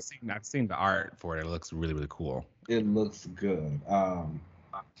Cloverfield. I've seen the art for it. It looks really, really cool. It looks good.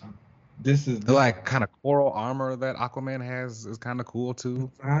 The like kind of coral armor that Aquaman has is kind of cool too.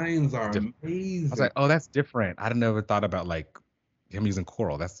 The designs are amazing. I was like, oh, that's different. I never thought about like him using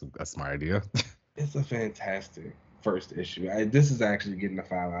coral. That's a smart idea. It's a fantastic first issue. This is actually getting a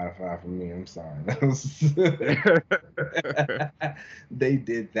 5 out of 5 from me. I'm sorry. They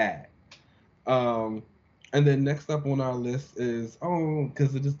did that. And then next up on our list is,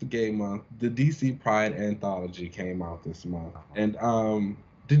 because it is the gay month, the DC Pride Anthology came out this month. And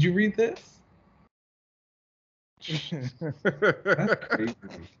did you read this? That's crazy.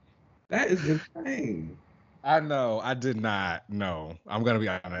 That is insane. I know. I did not. No. I'm going to be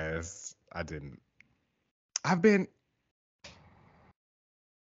honest. I didn't. I'm going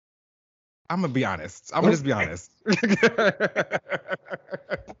to be honest. I'm going to just be honest.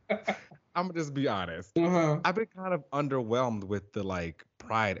 I'm going to just be honest. I've been kind of underwhelmed with the like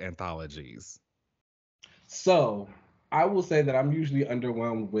Pride anthologies. So I will say that I'm usually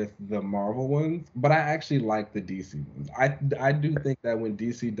underwhelmed with the Marvel ones, but I actually like the DC ones. I do think that when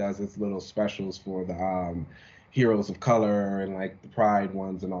DC does its little specials for the Heroes of Color and like the Pride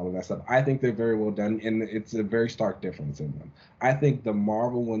ones and all of that stuff, I think they're very well done, and it's a very stark difference in them. I think the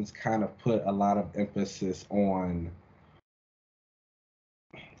Marvel ones kind of put a lot of emphasis on,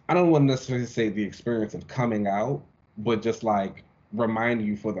 I don't want to necessarily say the experience of coming out, but just like remind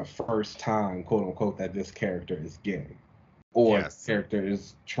you for the first time, quote unquote, that this character is gay or this character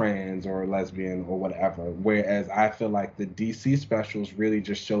is trans or lesbian or whatever. Whereas I feel like the DC specials really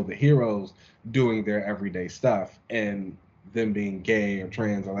just show the heroes doing their everyday stuff. And them being gay or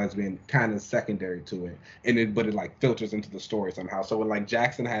trans or lesbian kind of secondary to it, but it like filters into the story somehow. So when like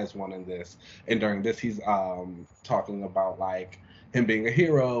Jackson has one in this, and during this he's talking about like him being a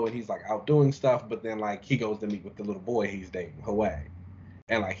hero and he's like out doing stuff, but then like he goes to meet with the little boy he's dating, Hawaii,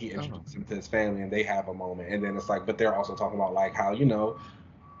 and like he introduces him to his family and they have a moment, and then it's like, but they're also talking about like how, you know,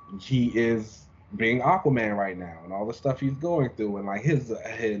 he is being Aquaman right now and all the stuff he's going through, and like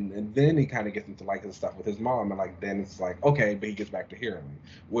and then he kind of gets into like his stuff with his mom, and like then it's like, okay, but he gets back to heroing.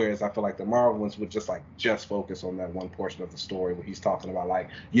 Whereas I feel like the Marvel ones would just focus on that one portion of the story where he's talking about like,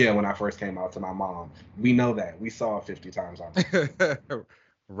 yeah, when I first came out to my mom, we know that we saw it 50 times already.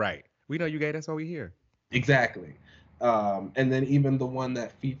 Right, we know you gay, that's why we here. Exactly. And then even the one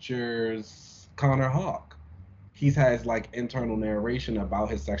that features Connor Hawke, he has like internal narration about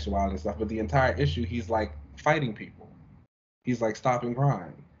his sexuality and stuff, but the entire issue he's like fighting people. He's like stopping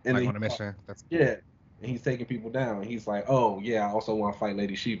crime. And like then on a mission. That's cool. yeah. And he's taking people down. And he's like, oh yeah, I also want to fight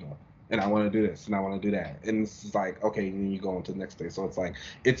Lady Shiva. And I want to do this and I want to do that. And it's like, okay, and then you go on to the next day. So it's like,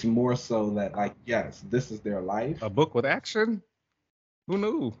 it's more so that like, yes, this is their life. A book with action? Who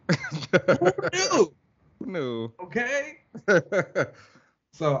knew? Who knew? Who knew? Okay.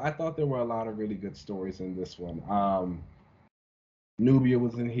 So I thought there were a lot of really good stories in this one. Nubia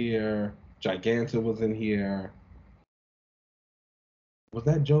was in here. Giganta was in here. Was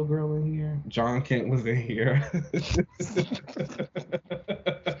that Joe Girl in here? John Kent was in here.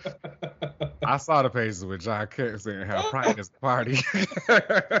 I saw the pages with John Kent saying how Pride is a party.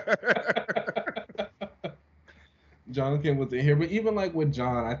 John Kent was in here, but even like with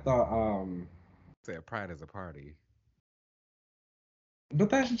John, I thought said Pride is a party. But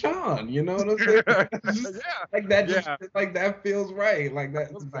that's John, you know what I'm saying? Like that just like that feels right. Like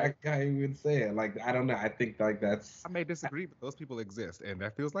that's exactly how you would say it. Like I don't know. I think like that's I may disagree, but those people exist and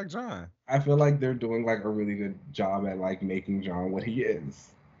that feels like John. I feel like they're doing like a really good job at like making John what he is.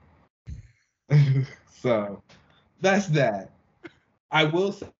 So that's that. I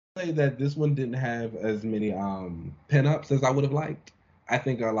will say that this one didn't have as many pinups as I would have liked. I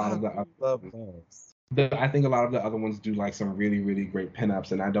think a lot of the I think a lot of the other ones do like some really, really great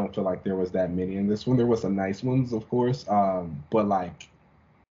pinups, and I don't feel like there was that many in this one. There was some nice ones, of course, but like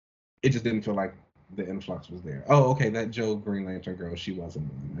it just didn't feel like the influx was there. Oh, okay, that Joe Green Lantern girl, she wasn't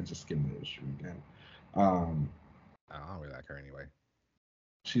one. I just skimmed the issue again. I don't really like her anyway.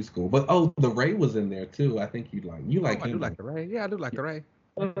 She's cool, but oh, the Ray was in there too. I think you like him. I do like the Ray. Yeah, I do like the Ray.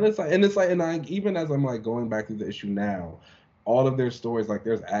 And I even as I'm like going back through the issue now, all of their stories, like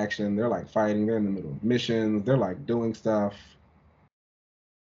there's action, they're like fighting, they're in the middle of missions, they're like doing stuff.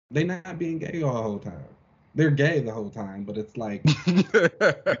 They're not being gay all the whole time. They're gay the whole time, but it's like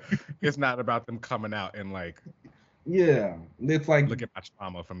it's not about them coming out and like it's like look at my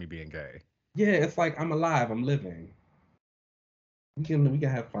trauma from me being gay. Yeah, it's like I'm alive, I'm living. We can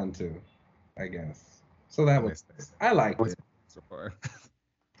have fun too, I guess. So that was I liked it. So far.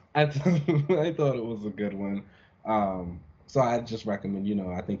 I thought it was a good one. So I just recommend,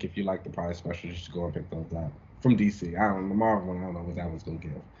 I think if you like the Pride special, you should go and pick those up from DC. I don't know, the Marvel one, I don't know what that one's gonna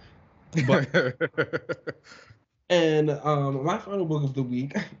give. But and my final book of the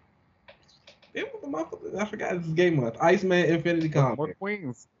week, it was the month. I forgot this is Gay Month. Iceman Infinity Comics. More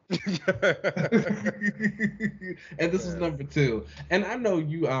Queens. And this was number 2. And I know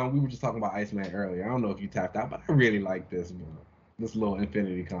you. We were just talking about Iceman earlier. I don't know if you tapped out, but I really like this book. This little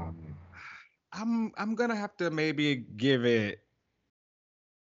Infinity comic. I'm gonna have to maybe give it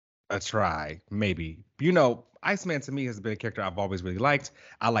a try. Maybe. Iceman to me has been a character I've always really liked.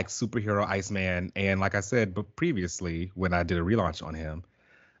 I like superhero Iceman, and like I said, but previously when I did a relaunch on him,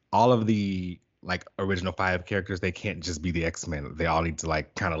 all of the like original 5 characters, they can't just be the X-Men. They all need to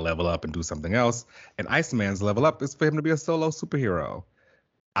like kind of level up and do something else. And Iceman's level up is for him to be a solo superhero.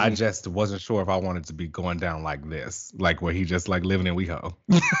 I just wasn't sure if I wanted to be going down like this, like where he just like living in WeHo.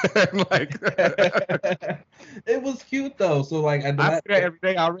 Like it was cute though. So like I see that every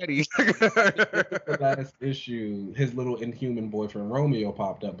day already. The last issue, his little inhuman boyfriend Romeo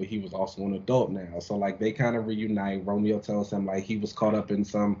popped up, but he was also an adult now. So like they kind of reunite. Romeo tells him like he was caught up in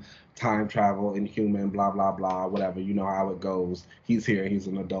some time travel, inhuman, blah blah blah, whatever. You know how it goes. He's here. He's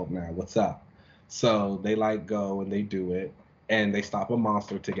an adult now. What's up? So they like go and they do it. And they stop a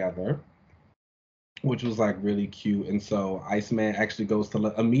monster together, which was like really cute. And so Iceman actually goes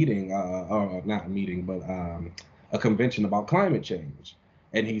to a meeting, or not a meeting, but a convention about climate change.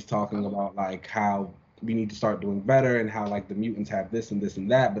 And he's talking about like how we need to start doing better and how like the mutants have this and this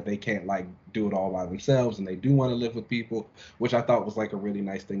and that, but they can't like do it all by themselves. And they do want to live with people, which I thought was like a really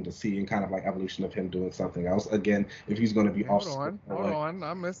nice thing to see and kind of like evolution of him doing something else. Again, if he's going to be Hold on,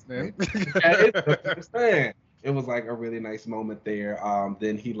 I'm listening. That's what I'm saying. It was like a really nice moment there.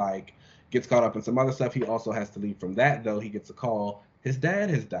 Then he like gets caught up in some other stuff. He also has to leave from that though. He gets a call. His dad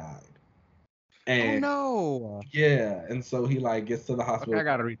has died. Oh And no. yeah, and so he like gets to the Okay, I hospital.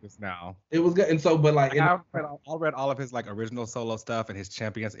 gotta read this now. It was good. And so, but like, Like I read all of his like original solo stuff and his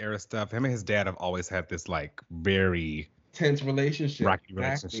Champions era stuff. Him and his dad have always had this like very tense relationship, rocky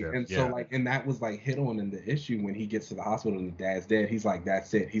exactly. relationship. And so Yeah. like, and that was like hit on in the issue when he gets to the hospital and the dad's dead. He's like,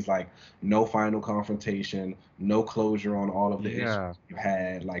 that's it. He's like, no final confrontation, no closure on all of the issues Yeah. you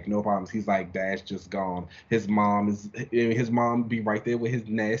had, like no problems. He's like, dad's just gone. His mom be right there with his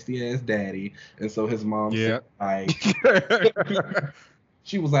nasty ass daddy, and so his mom said Yeah. like,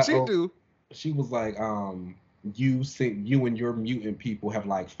 she was like, She oh, do. she was like, you and your mutant people have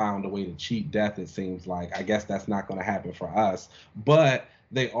like found a way to cheat death, it seems like. I guess that's not going to happen for us. But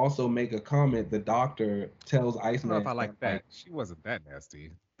they also make a comment. The doctor tells I don't know if Iceman I that like like, that. She wasn't that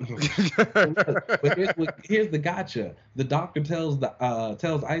nasty. but here's the gotcha. The doctor tells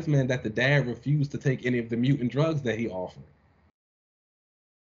Iceman that the dad refused to take any of the mutant drugs that he offered.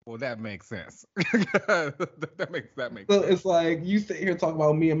 Well, that makes sense. that makes So sense. it's like you sit here talking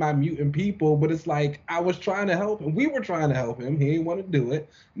about me and my mutant people, but it's like I was trying to help him. We were trying to help him. He didn't want to do it.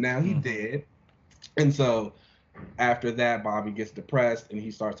 Now he Mhm. did. And so after that, Bobby gets depressed and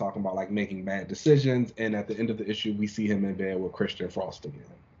he starts talking about like making bad decisions. And at the end of the issue, we see him in bed with Christian Frost again.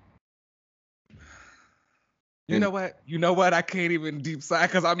 You And know what? You know what? I can't even deep sigh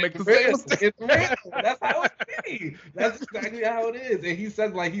because I make it's the same real. mistake. It's real. That's how it be. That's exactly how it is. And he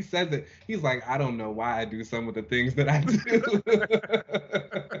says it. He's like, I don't know why I do some of the things that I do.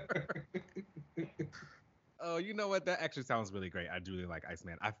 Oh, you know what? That actually sounds really great. I do really like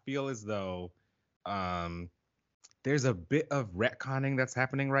Iceman. I feel as though um there's a bit of retconning that's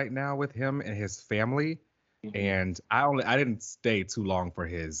happening right now with him and his family. Mhm. And I didn't stay too long for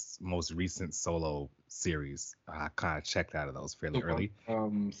his most recent solo series. I kind of checked out of those The fairly one,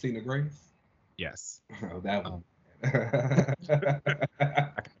 early. Cena Grace. Yes. Oh, that Um, was.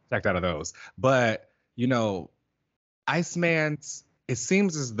 I kinda checked out of those. But, you know, Iceman's it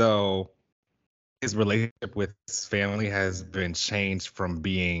seems as though his relationship with his family has been changed from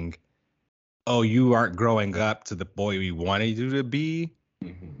being, oh, you aren't growing up to the boy we wanted you to be,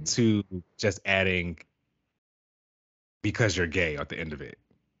 Mhm. to just adding because you're gay at the end of it.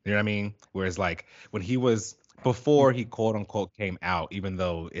 You know what I mean? Whereas like when he was before he quote unquote came out, even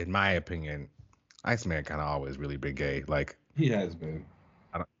though in my opinion, Iceman kind of always really been gay. Like He has been.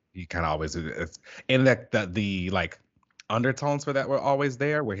 I don't, he kind of always is. And that the like undertones for that were always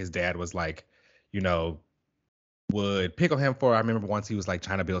there, where his dad was like, you know, would pick on him for. I remember once he was like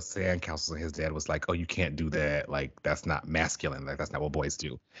trying to build sandcastles, and his dad was like, "Oh, you can't do that. Like that's not masculine. Like that's not what boys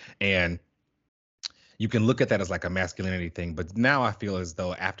do." And you can look at that as like a masculinity thing, but now I feel as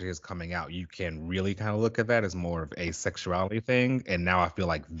though after his coming out, you can really kind of look at that as more of a sexuality thing. And now I feel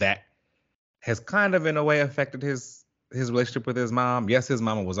like that has kind of in a way affected his relationship with his mom. Yes, his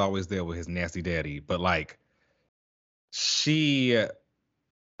mama was always there with his nasty daddy, but like she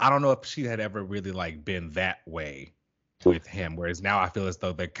I don't know if she had ever really like been that way with him. Whereas now I feel as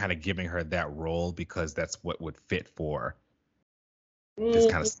though they're kind of giving her that role because that's what would fit for this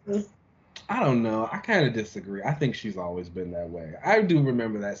kind of Mm, stuff. I don't know. I kind of disagree. I think she's always been that way. I do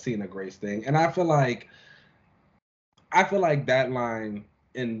remember that Cena Grace thing, and I feel like that line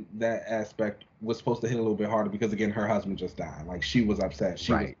in that aspect was supposed to hit a little bit harder because again, her husband just died. Like she was upset,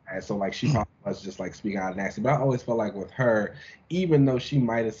 she was Right. mad, so like she probably was just like speaking out nasty. But I always felt like with her, even though she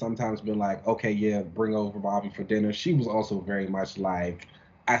might have sometimes been like, okay, yeah, bring over Bobby for dinner, she was also very much like,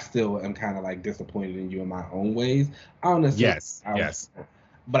 I still am kind of like disappointed in you in my own ways. I don't necessarily. Yes. Yes.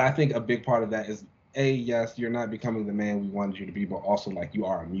 But I think a big part of that is yes, you're not becoming the man we wanted you to be, but also like you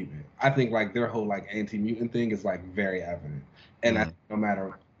are a mutant. I think like their whole like anti-mutant thing is like very evident, and I Mhm. think no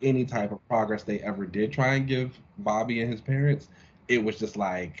matter any type of progress they ever did try and give Bobby and his parents, it was just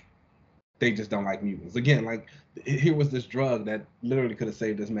like they just don't like mutants. Again, like here was this drug that literally could have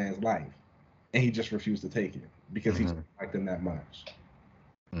saved this man's life, and he just refused to take it because he just Mhm. liked them that much.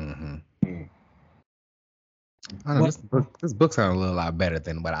 Mhm. Mm. I don't know But this book sounded a little lot better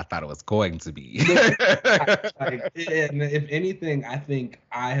than what I thought it was going to be. like, and if anything, I think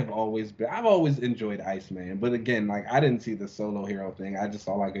I've always enjoyed Iceman, but again, like I didn't see the solo hero thing. I just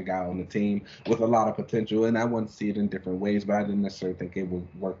saw like a guy on the team with a lot of potential, and I want to see it in different ways, but I didn't necessarily think it would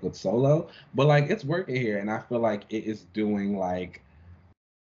work with solo. But like it's working here, and I feel like it is doing like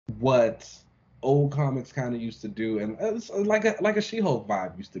what old comics kind of used to do, and it's like a She-Hulk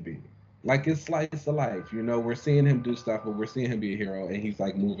vibe used to be. Like it's slice of life, you know. We're seeing him do stuff, but we're seeing him be a hero, and he's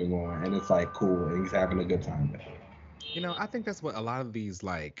like moving on, and it's like cool, and he's having a good time with it. I think that's what a lot of these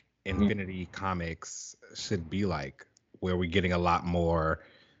like Infinity Comics should be like, where we're getting a lot more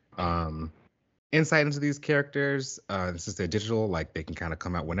insight into these characters. Since they're digital, like they can kind of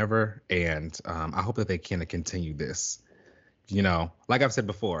come out whenever, and I hope that they can continue this. Like I've said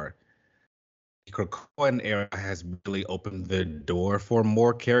before, the Krakoan era has really opened the door for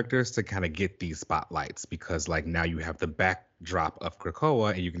more characters to kind of get these spotlights, because like now you have the backdrop of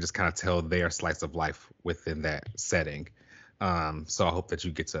Krakoa and you can just kind of tell their slice of life within that setting. So I hope that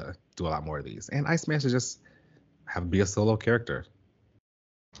you get to do a lot more of these. And Iceman should just be a solo character.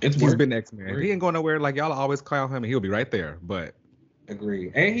 He's been X-Men. He ain't going nowhere. Like y'all always clown him and he'll be right there. But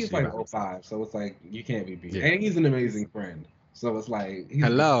agree. And he's like 05, so it's like you can't be beat. Yeah. And he's an amazing friend. So it's like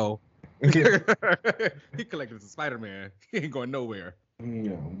hello. He collected the Spider-Man. He ain't going nowhere.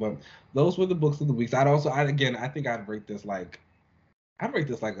 Yeah, but those were the books of the week. I think I'd rate this like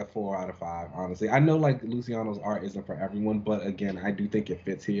a 4 out of 5, honestly. I know like Luciano's art isn't for everyone, but again, I do think it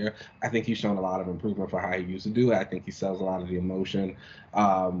fits here. I think he's shown a lot of improvement for how he used to do it. I think he sells a lot of the emotion.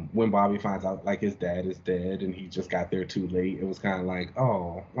 When Bobby finds out like his dad is dead and he just got there too late, it was kind of like,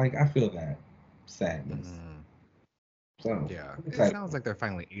 oh, like I feel that sadness. So yeah, it sounds like they're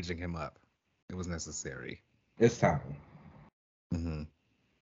finally aging him up. It was necessary. It's time. Mm-hmm.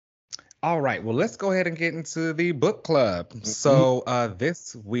 All right, well, let's go ahead and get into the book club. Mm-hmm. So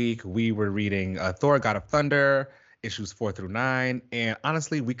this week we were reading Thor: God of Thunder, issues 4 through 9, and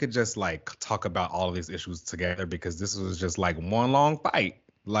honestly, we could just like talk about all of these issues together because this was just like one long fight.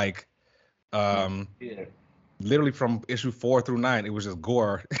 Like, literally from issue 4 through 9, it was just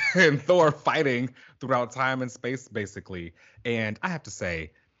Gorr and Thor fighting throughout time and space, basically. And I have to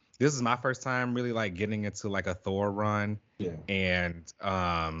say, this is my first time really like getting into like a Thor run. Yeah.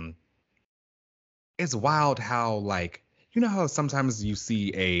 And it's wild how like, how sometimes you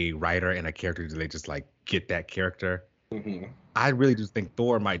see a writer and a character, they just like get that character. Mm-hmm. I really just think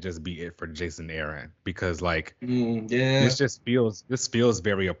Thor might just be it for Jason Aaron, because like this feels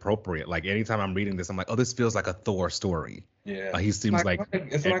very appropriate. Like anytime I'm reading this, I'm like, oh, this feels like a Thor story. Yeah, he seems like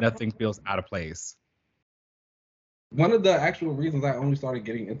nothing feels out of place. One of the actual reasons I only started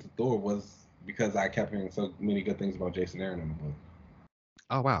getting into Thor was because I kept hearing so many good things about Jason Aaron in the book.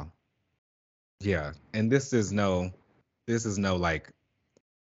 Oh wow. Yeah, and this is no like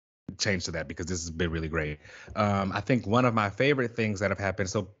change to that, because this has been really great. I think one of my favorite things that have happened,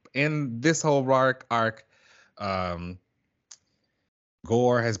 so in this whole arc,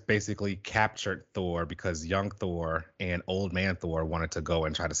 Gorr has basically captured Thor because young Thor and old man Thor wanted to go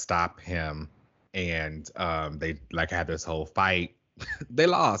and try to stop him, and they like had this whole fight. They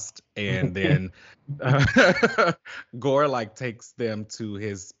lost, and then Gorr like takes them to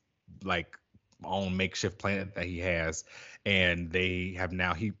his like own makeshift planet that he has, and he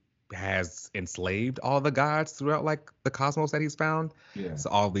has enslaved all the gods throughout like the cosmos that he's found. Yeah. So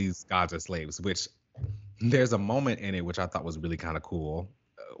all these gods are slaves, which there's a moment in it which I thought was really kind of cool,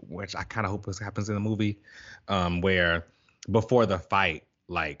 which I kind of hope this happens in the movie, where before the fight,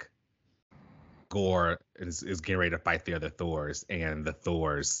 like Gorr is getting ready to fight the other Thors, and the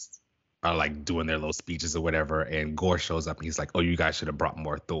Thors are like doing their little speeches or whatever, and Gorr shows up and he's like, oh, you guys should have brought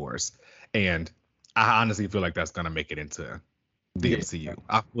more Thors. And I honestly feel like that's gonna make it into the MCU.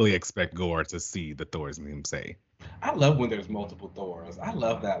 I fully expect Gorr to see the Thors and him say, I love when there's multiple Thors. I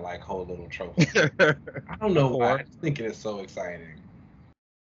love that like whole little trope. I don't know why. I just think it is so exciting.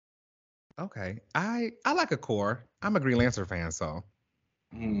 Okay. I like a core. I'm a Green Lantern fan, so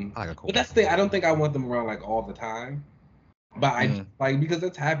I like a core. But that's the thing. I don't think I want them around like all the time. But I like, because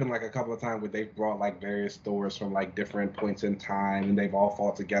it's happened like a couple of times where they've brought like various Thors from like different points in time, and they've all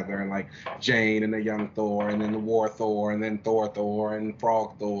fought together, and like Jane and the young Thor, and then the War Thor, and then Thor and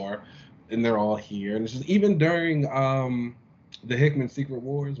Frog Thor, and they're all here. And it's just even during the Hickman Secret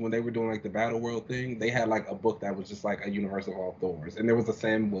Wars, when they were doing like the Battle World thing, they had like a book that was just like a universe of all Thors, and there was a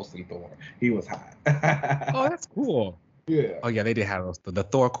Sam Wilson Thor. He was hot. Oh, that's cool. Yeah. Oh yeah, they did have those, the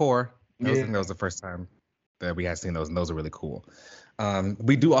Thor core. I think that was the first time that we had seen those, and those are really cool.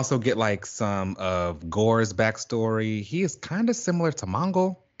 We do also get like some of Gorr's backstory. He is kind of similar to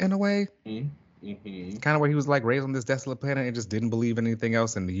Mongul in a way. Kind of where he was like raised on this desolate planet and just didn't believe in anything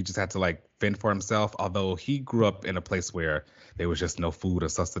else, and he just had to like fend for himself. Although he grew up in a place where there was just no food or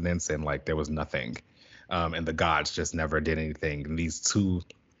sustenance, and like there was nothing, and the gods just never did anything. And these two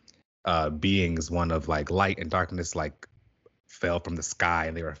beings, one of like light and darkness, like fell from the sky,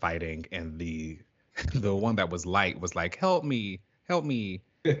 and they were fighting, and the one that was light was like, help me. And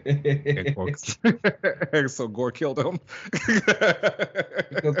so Gorr killed him.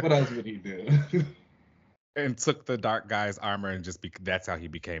 Because what else would he do? And took the dark guy's armor, and just that's how he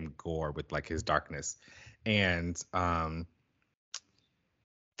became Gorr, with like his darkness. And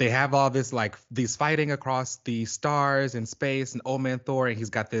they have all this like these fighting across the stars and space, and Old Man Thor, and he's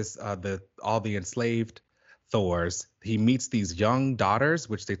got this the all the enslaved Thors. He meets these young daughters,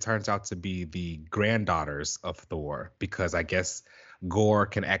 which they turns out to be the granddaughters of Thor, because I guess Gore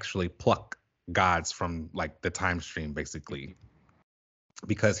can actually pluck gods from like the time stream, basically,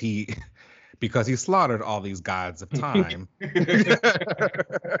 because he because he slaughtered all these gods of time.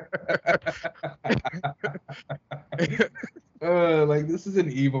 Like this is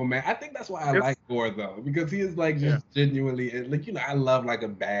an evil man. I think that's why I like Gore though, because he is like just genuinely like, you know, I love like a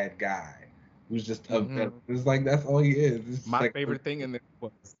bad guy who's just a villain. It's like that's all he is. It's My like, favorite thing in this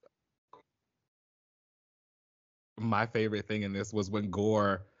was when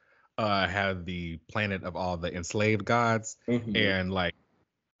Gore had the planet of all the enslaved gods, and like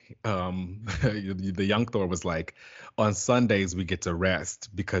the young Thor was like, on Sundays we get to rest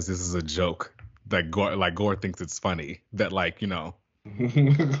because this is a joke. Gore thinks it's funny that, like, you know,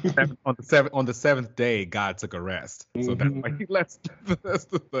 on the seventh day God took a rest, so that's like let's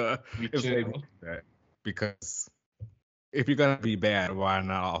the because if you're gonna be bad, why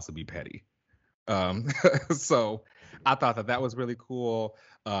not also be petty? So I thought that was really cool.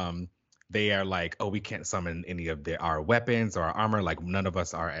 They are like, oh, we can't summon any of our weapons or our armor. Like, none of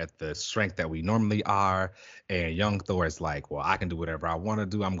us are at the strength that we normally are. And young Thor is like, well, I can do whatever I want to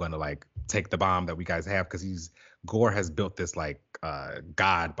do. I'm going to like take the bomb that we guys have, because Gore has built this like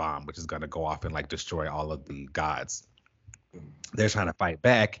god bomb, which is going to go off and like destroy all of the gods. They're trying to fight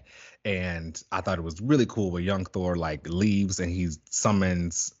back, and I thought it was really cool when young Thor like leaves and he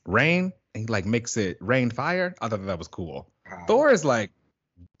summons rain and he like makes it rain fire. I thought that was cool. Wow. Thor is like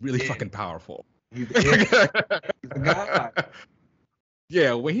really fucking powerful. He's a god.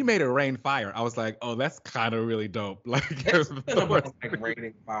 Yeah, when he made it rain fire, I was like, oh, that's kind of really dope. Like, like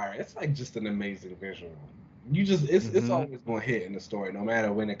raining fire. It's like just an amazing visual. You just it's always gonna hit in the story, no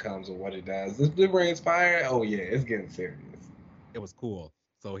matter when it comes or what it does. If it rains fire, oh yeah, it's getting serious. It was cool.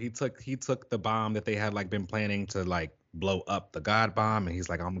 So he took the bomb that they had like been planning to like blow up the god bomb, and he's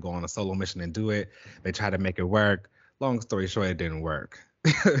like, I'm gonna go on a solo mission and do it. They tried to make it work. Long story short, it didn't work.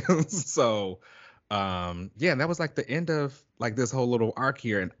 So yeah, that was like the end of like this whole little arc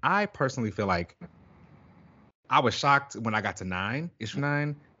here. And I personally feel like I was shocked when I got to issue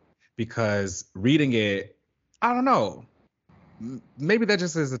 9, because reading it, I don't know, maybe that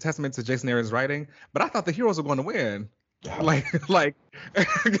just is a testament to Jason Aaron's writing, but I thought the heroes were going to win. Like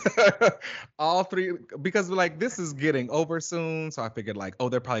all three, because like this is getting over soon, so I figured like, oh,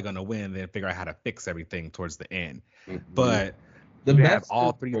 they're probably gonna win, then figure out how to fix everything towards the end. But the best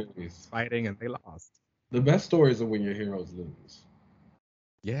all three stories fighting and they lost. The best stories are when your heroes lose.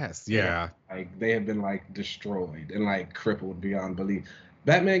 Yes, yeah. Like they have been like destroyed and like crippled beyond belief.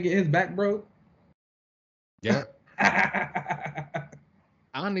 Batman get his back broke. Yeah.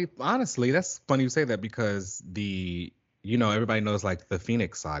 Honestly, that's funny you say that, because everybody knows like the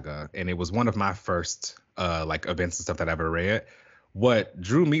Phoenix Saga, and it was one of my first like events and stuff that I ever read. What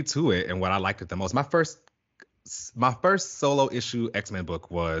drew me to it and what I liked it the most, my first solo issue X-Men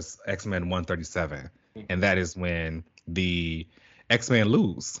book was X-Men 137, and that is when the X-Men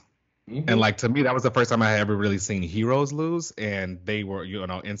lose. And like, to me, that was the first time I had ever really seen heroes lose, and they were,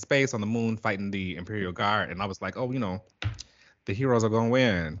 in space on the moon fighting the Imperial Guard, and I was like, oh, the heroes are gonna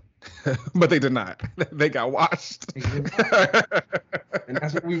win. But they did not. They got washed. And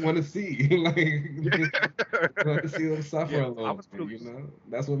that's what we want to see. Like, we want to see them suffer a little bit,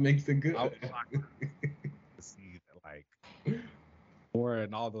 That's what makes it good. I was to see that, like, Gore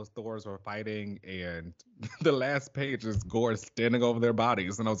and all those Thors were fighting, and the last page is Gore standing over their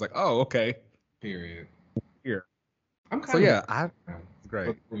bodies, and I was like, oh, okay. Period. Here.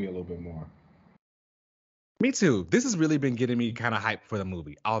 Great. Me a little bit more. Me too. This has really been getting me kind of hyped for the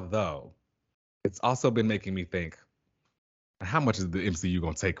movie, although it's also been making me think, how much is the MCU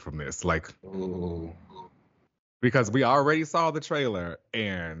gonna take from this? Like, ooh. Because we already saw the trailer,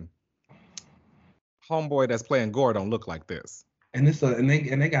 and homeboy that's playing Gore don't look like this. And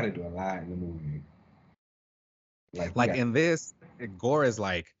they got to do a lot in the movie. Like in this, Gore is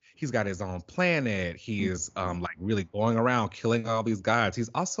like, he's got his own planet. He is like really going around killing all these gods. He's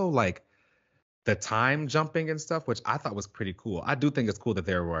also like the time jumping and stuff, which I thought was pretty cool. I do think it's cool that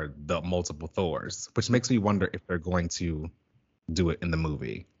there were the multiple Thors, which makes me wonder if they're going to do it in the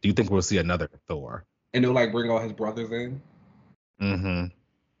movie. Do you think we'll see another Thor? And they'll like bring all his brothers in? Mm-hmm.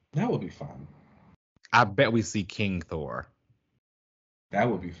 That would be fun. I bet we see King Thor. That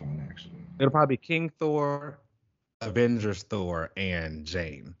would be fun, actually. It'll probably be King Thor, Avengers Thor, and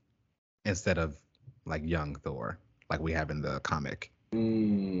Jane, instead of like young Thor, like we have in the comic.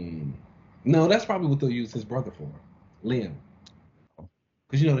 No, that's probably what they'll use his brother for, Liam.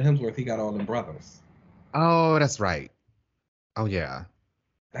 Because you know the Hemsworth, he got all them brothers. Oh, that's right. Oh yeah.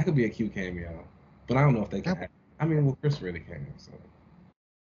 That could be a cute cameo, but I don't know if they can. That- I mean, well, Chris really can. So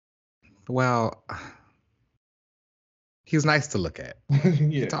well, he's nice to look at.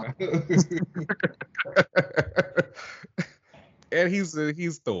 He yeah. talk. And he's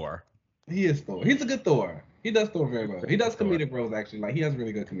Thor. He is Thor. He's a good Thor. He does Thor very well. He does Thor. comedic roles actually. Like he has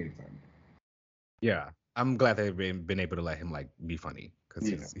really good comedic timing. Yeah, I'm glad they've been able to let him like be funny because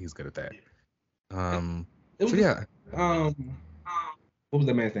Yeah. he's good at that. It was So yeah, what was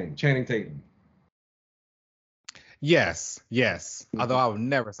that man's name? Channing Tatum. yes. Although I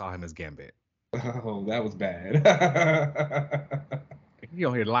never saw him as Gambit. Oh, that was bad. You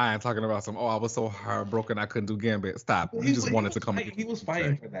don't hear lying talking about some. Oh, I was so heartbroken I couldn't do Gambit. Stop. He just wanted to come. He was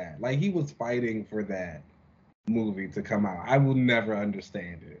fighting for that. Like he was fighting for that movie to come out. I will never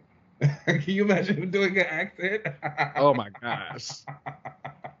understand it. Can you imagine him doing an accent? Oh my gosh.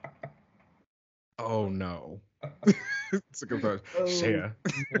 Oh no. It's a good part. Share.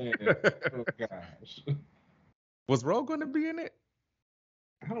 Oh gosh. Was Rogue going to be in it?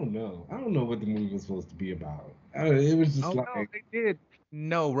 I don't know. I don't know what the movie was supposed to be about. It was just No, they did.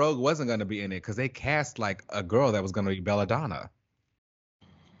 No, Rogue wasn't going to be in it because they cast like a girl that was going to be Belladonna.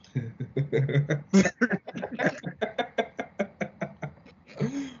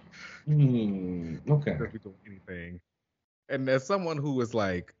 Okay. Could be doing anything. And as someone who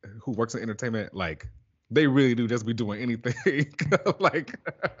works in entertainment, like they really do just be doing anything. Like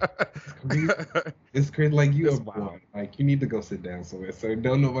it's crazy. Like you It's have wild. one. Like you need to go sit down somewhere. So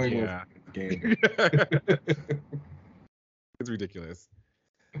don't nobody Yeah. wants to game. It's ridiculous.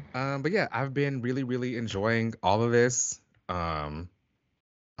 But yeah, I've been really, really enjoying all of this. I'm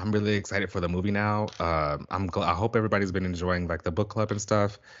really excited for the movie now. I hope everybody's been enjoying like the book club and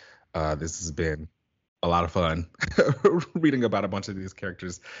stuff. This has been a lot of fun reading about a bunch of these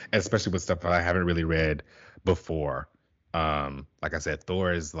characters, especially with stuff that I haven't really read before. Like I said,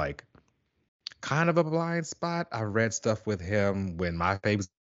 Thor is like kind of a blind spot. I read stuff with him when my faves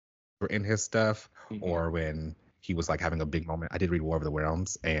were in his stuff, Mhm. or when he was like having a big moment. I did read War of the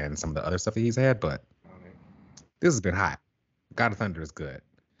Realms and some of the other stuff that he's had, but this has been hot. God of Thunder is good.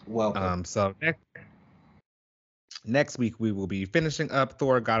 Welcome. So next week we will be finishing up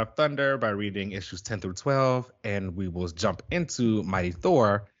Thor: God of Thunder by reading issues 10 through 12, and we will jump into Mighty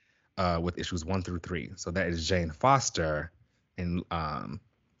Thor with issues 1 through 3. So that is Jane Foster, and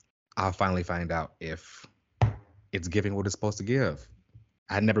I'll finally find out if it's giving what it's supposed to give.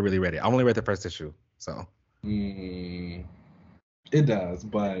 I had never really read it. I only read the first issue, so. It does,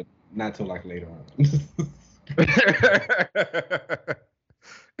 but not till like later on.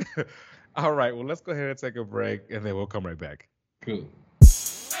 All right, well, let's go ahead and take a break, and then we'll come right back. Cool.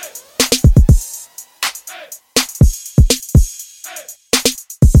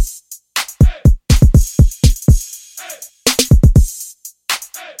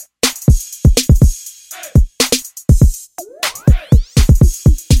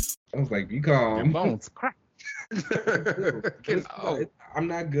 I was like, be Your calm. bones crack. I'm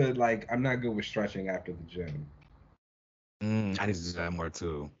not good. Like I'm not good with stretching after the gym. I need to do that more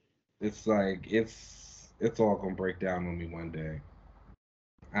too. It's like it's all gonna break down on me one day.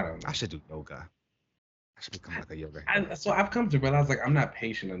 I don't know. I should do yoga. I should become like a yoga. So I've come to realize like I'm not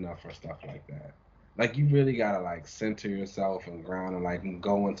patient enough for stuff like that. Like you really gotta like center yourself and ground and like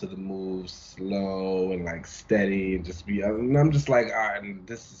go into the moves slow and like steady and just be. And I'm just like, all right,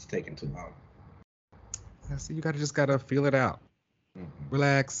 this is taking too long. Yeah, so you gotta feel it out. Mhm.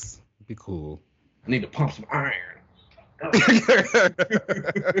 Relax. Be cool. I need to pump some iron.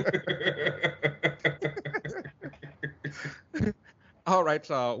 All right,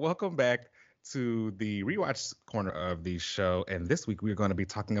 y'all. Welcome back to the rewatch corner of the show. And this week we're going to be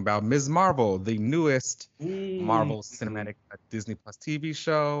talking about Ms. Marvel, the newest Marvel Cinematic Disney Plus TV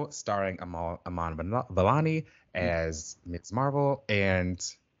show starring Aman Vellani as Ms. Marvel. And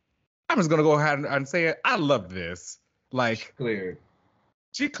I'm just going to go ahead and say it. I love this. Like, Clear.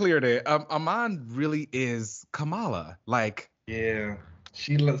 she cleared it. Aman really is Kamala. Like, Yeah,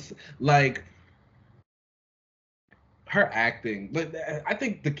 she looks like her acting. But I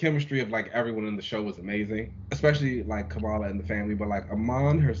think the chemistry of like everyone in the show was amazing, especially like Kamala and the family. But like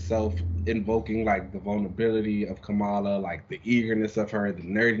Amon herself invoking like the vulnerability of Kamala, like the eagerness of her, the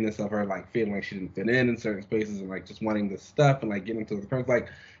nerdiness of her, like feeling like she didn't fit in certain spaces and like just wanting this stuff and like getting to the person. Like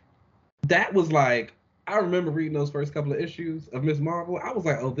that was like I remember reading those first couple of issues of Miss Marvel. I was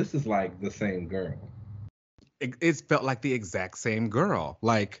like, oh, this is like the same girl. it felt like the exact same girl.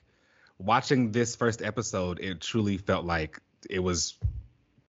 Like, watching this first episode, it truly felt like it was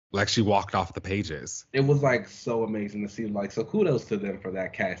Like she walked off the pages. It was like so amazing to see. Like, so kudos to them for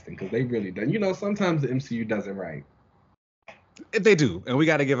that casting because they really done. You know, sometimes the MCU does it right. They do, and we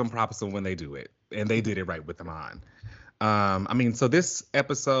got to give them props when they do it, and they did it right with them on. I mean, so this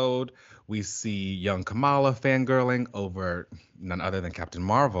episode, we see young Kamala fangirling over none other than Captain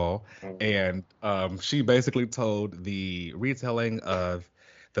Marvel, and she basically told the retelling of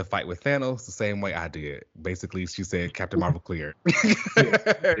the fight with Thanos the same way I did. Basically, she said Captain Marvel cleared,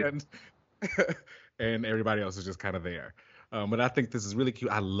 and, and everybody else is just kind of there. But I think this is really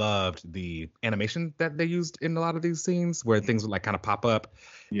cute. I loved the animation that they used in a lot of these scenes where things would like kind of pop up.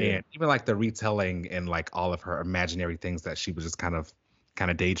 Yeah. And even like the retelling and like all of her imaginary things that she was just kind of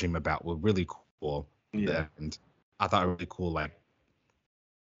daydream about were really cool. Yeah. And I thought really cool like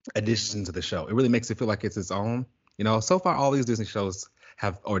addition to the show. It really makes it feel like it's its own. You know, so far all these Disney shows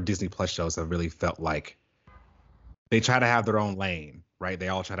or Disney Plus shows have really felt like they try to have their own lane, right? They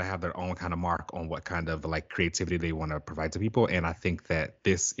all try to have their own kind of mark on what kind of like creativity they want to provide to people. And I think that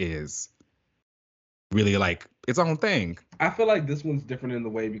this is really like its own thing. I feel like this one's different in the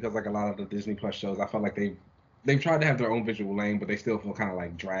way because like a lot of the Disney Plus shows, I feel like they've tried to have their own visual lane, but they still feel kind of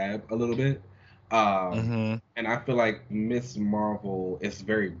like drab a little bit. And I feel like Miss Marvel is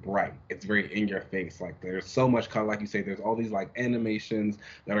very bright. It's very in your face. Like there's so much color, like you say, there's all these like animations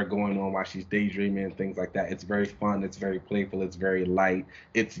that are going on while she's daydreaming and things like that. It's very fun. It's very playful. It's very light.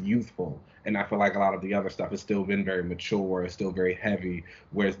 It's youthful. And I feel like a lot of the other stuff has still been very mature. It's still very heavy.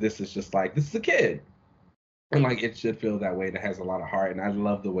 Whereas this is just like, this is a kid. And like it should feel that way. It has a lot of heart, and I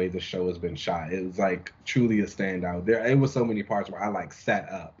love the way the show has been shot. It was like truly a standout. It was so many parts where I like sat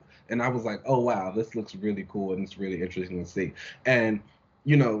up and I was like, oh wow, this looks really cool and it's really interesting to see. And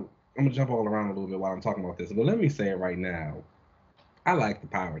you know, I'm gonna jump all around a little bit while I'm talking about this, but let me say it right now. I like the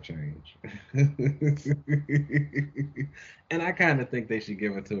power change, and I kind of think they should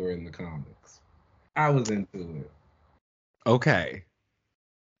give it to her in the comics. I was into it. Okay.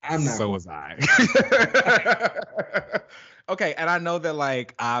 I'm not. So was I. Okay, and I know that,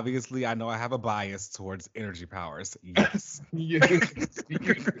 like, obviously, I know I have a bias towards energy powers. Yes.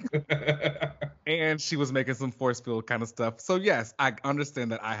 And she was making some force field kind of stuff. So, yes, I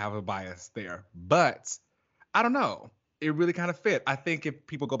understand that I have a bias there. But I don't know. It really kind of fit. I think if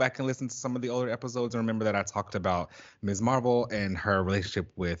people go back and listen to some of the older episodes and remember that I talked about Ms. Marvel and her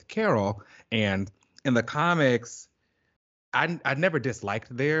relationship with Carol, and in the comics, I never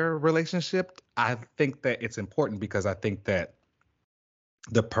disliked their relationship. I think that it's important because I think that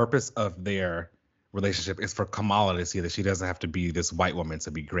the purpose of their relationship is for Kamala to see that she doesn't have to be this white woman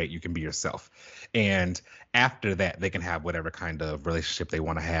to be great. You can be yourself. And after that, they can have whatever kind of relationship they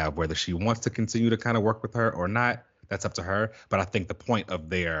want to have, whether she wants to continue to kind of work with her or not. That's up to her. But I think the point of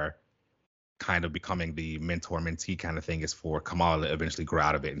their kind of becoming the mentor-mentee kind of thing is for Kamala to eventually grow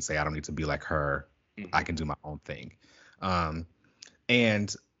out of it and say, I don't need to be like her. I can do my own thing.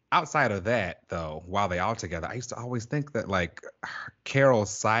 And outside of that, though, while they all together, I used to always think that like Carol's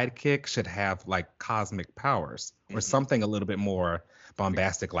sidekick should have like cosmic powers or something a little bit more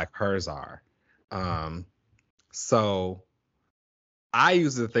bombastic like hers are. So I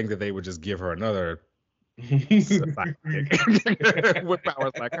used to think that they would just give her another sidekick with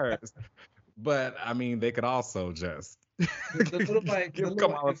powers like hers. But I mean, they could also just the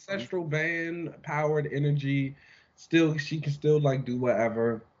little ancestral band powered energy. Still, she can still like do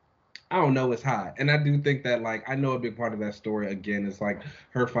whatever. I don't know, it's hot. And I do think that like I know a big part of that story again is like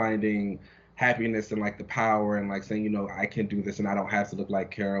her finding happiness and like the power and like saying, you know, I can do this and I don't have to look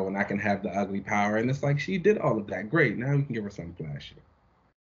like Carol and I can have the ugly power. And it's like she did all of that. Great. Now we can give her something flashy.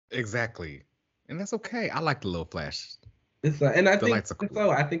 Exactly. And that's okay. I like the little flash. And I think so.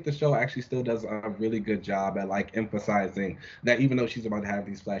 I think the show actually still does a really good job at like emphasizing that even though she's about to have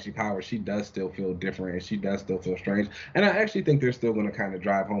these flashy powers, she does still feel different and she does still feel strange. And I actually think they're still going to kind of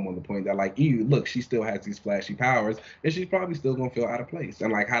drive home on the point that like, look, she still has these flashy powers and she's probably still going to feel out of place.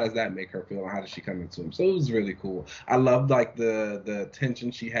 And like, how does that make her feel? And how does she come into him? So it was really cool. I loved like the tension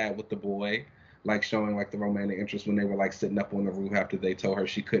she had with the boy. Like showing like the romantic interest when they were like sitting up on the roof after they told her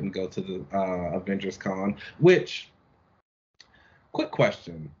she couldn't go to the Avengers Con, which. Quick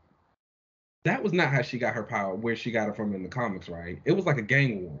question. That was not how she got her power, where she got it from in the comics, right? It was like a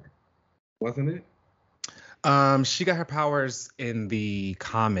gang war, wasn't it? She got her powers in the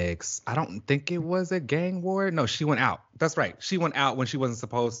comics. I don't think it was a gang war. No, she went out. That's right. She went out when she wasn't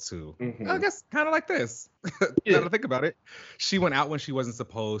supposed to. I guess kind of like this. Now to think about it. She went out when she wasn't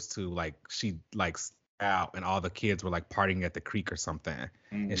supposed to. Like she like out and all the kids were like partying at the creek or something.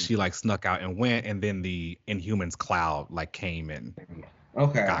 And she like snuck out and went, and then the Inhumans cloud like came in.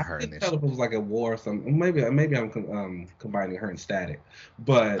 Okay, got I her couldn't tell if initially. it was like a war or something. Maybe I'm combining her and Static,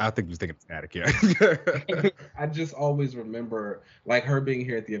 but I think you was thinking Static, yeah. I just always remember like her being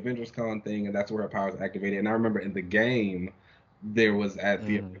here at the Avengers Con thing, and that's where her powers activated. And I remember in the game there was at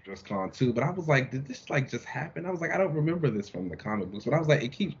the Mhm. Avengers Con too. But I was like, did this like just happen? I was like, I don't remember this from the comic books, but I was like,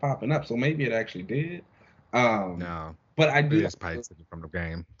 it keeps popping up, so maybe it actually did. Um, No, but I it do. is probably taken from the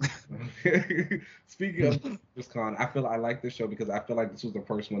game. Speaking of Con, I feel I like this show because I feel like this was the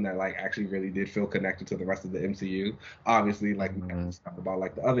first one that like actually really did feel connected to the rest of the MCU. Obviously, like we got Mhm. stuff about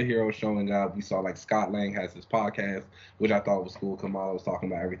like the other heroes showing up. We saw like Scott Lang has his podcast, which I thought was cool. Kamala was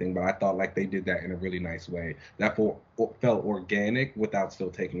talking about everything, but I thought like they did that in a really nice way that felt organic without still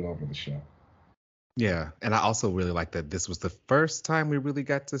taking over the show. Yeah, and I also really like that this was the first time we really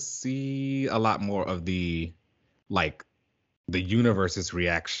got to see a lot more of the like the universe's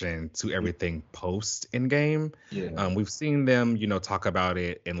reaction to everything post in game. Yeah. We've seen them, talk about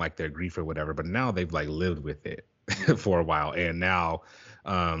it in like their grief or whatever, but now they've like lived with it Yeah. for a while, and now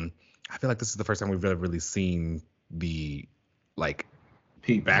um, I feel like this is the first time we've really seen the like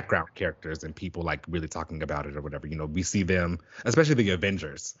People. background characters and people like really talking about it or whatever. We see them, especially the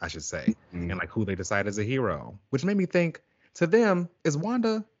Avengers, I should say, Mm. and like who they decide as a hero, which made me think to them, is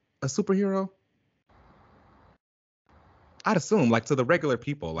Wanda a superhero? I'd assume, like, to the regular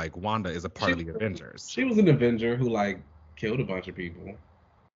people, like Wanda is a part She of the Avengers. she was an Avenger who like killed a bunch of people.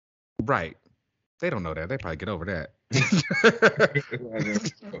 Right. They don't know that. They probably get over that.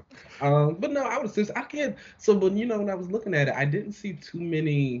 But no, I would say I can't. So, but when I was looking at it, I didn't see too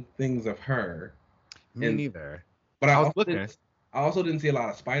many things of her, Me and neither. but I was looking. I also didn't see a lot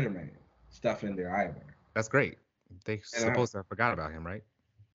of Spider-Man stuff in there either. That's great. They And supposed to have forgot about him, right?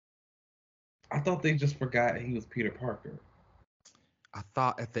 I thought they just forgot he was Peter Parker. I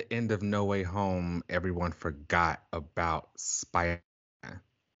thought at the end of No Way Home, everyone forgot about Spider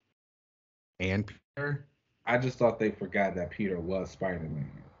and Peter. I just thought they forgot that Peter was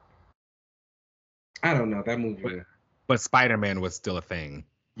Spider-Man. I don't know that movie But, was but Spider-Man was still a thing.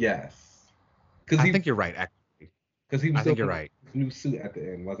 yes, because I he think you're right, actually. because he was I still think you're in right. his new suit at the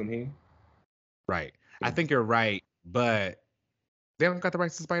end, wasn't he? Right. I think you're right, but they haven't got the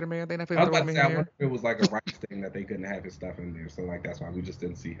rights to Spider-Man. They not I finna was throw about him to in say, I wonder here. if it was like a rights thing that they couldn't have his stuff in there, so like that's why we just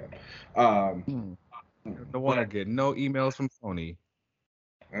didn't see him. Um, Hmm. Don't want to but get no emails from Sony.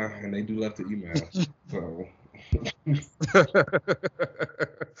 and they do love to email, so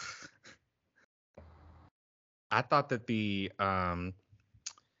I thought that the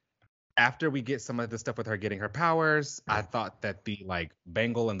after we get some of the stuff with her getting her powers, I thought that the like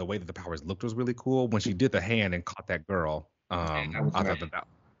bangle and the way that the powers looked was really cool. When she did the hand and caught that girl, that was I nice. thought that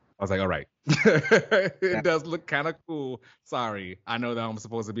I was like, all right, it does look kind of cool. Sorry, I know that I'm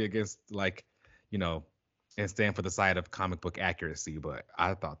supposed to be against like, you know, and stand for the side of comic book accuracy, but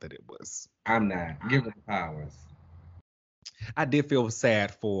I thought that it was. I'm not. Give her the powers. I did feel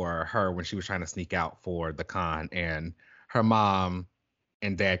sad for her when she was trying to sneak out for the con, and her mom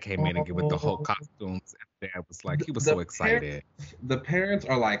and dad came in and with the whole Oh, costumes, and dad was like, he was the so parents, excited. the parents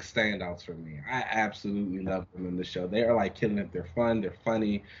are like standouts for me. I absolutely love them in the show. They are like killing it. They're fun. They're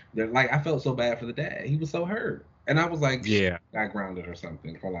funny. They're like I felt so bad for the dad. He was so hurt, and I was like, she Yeah, got grounded or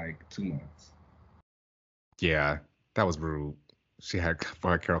something for like 2 months. yeah, that was rude. She had for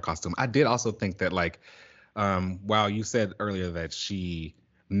her Carol costume. I did also think that like, while you said earlier that she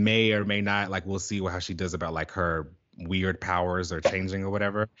may or may not like, we'll see how she does about like her weird powers or changing or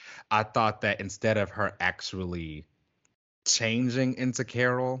whatever. I thought that instead of her actually changing into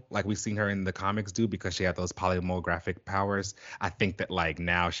Carol, like we've seen her in the comics do because she had those polymorphic powers, I think that like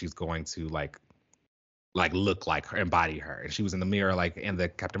now she's going to like look like her, embody her. And she was in the mirror like in the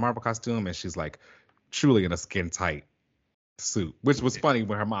Captain Marvel costume, and she's like truly in a skin tight suit, which was funny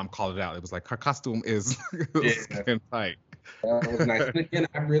when her mom called it out. It was like her costume is Yeah, skin tight. that was nice. And again,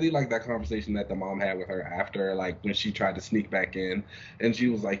 I really like that conversation that the mom had with her after, like when she tried to sneak back in, and she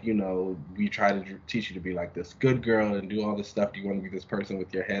was like, we try to teach you to be like this good girl and do all this stuff. Do you want to be this person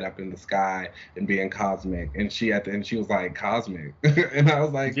with your head up in the sky and being cosmic? And she at the end, she was like cosmic, and I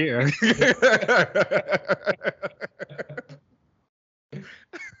was like, Yeah.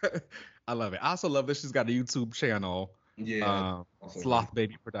 I love it. I also love that she's got a YouTube channel, yeah, also really, Sloth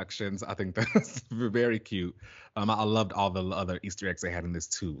Baby Productions. I think that's very cute. I loved all the other Easter eggs they had in this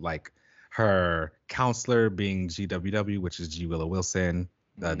too, like her counselor being GWW, which is G. Willow Wilson,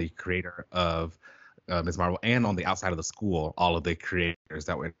 the creator of Ms. Marvel, and on the outside of the school, all of the creators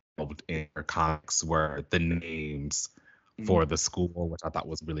that were involved in her comics were the names mhm. for the school, which I thought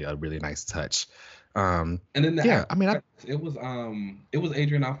was really a really nice touch. Um, And then the yeah, after I mean, credits, it was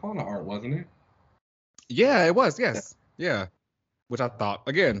Adrian Alphona art, wasn't it? yeah, it was, Yeah. yes, yeah. which I thought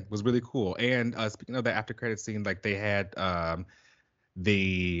again was really cool. And speaking of the after credit scene, like they had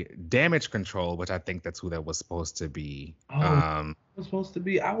the damage control, which I think that's who that was supposed to be. Oh, it was supposed to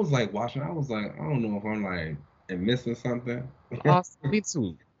be. I was like watching. I was like, I don't know if I'm like missing something. Me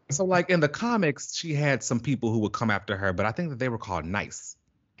too. So like in the comics, she had some people who would come after her, but I think that they were called Nice.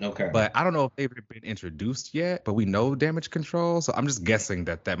 Okay. But I don't know if they've been introduced yet. But we know damage control, so I'm just guessing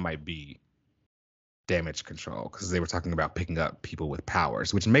that might be damage control because they were talking about picking up people with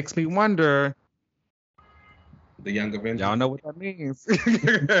powers, which makes me wonder. The Young Avengers. Y'all know what that means.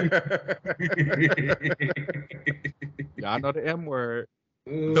 Y'all know the M word.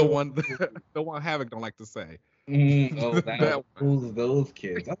 The one Havoc don't like to say. Those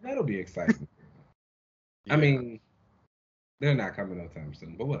kids. That'll be exciting. Yeah. I mean, they're not coming no time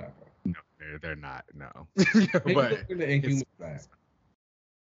soon, but whatever. No, they're not. No. But the Inhuman side.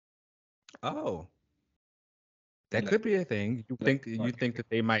 Oh, that could be a thing. You think that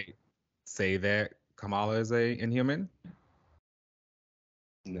they might say that Kamala is a Inhuman?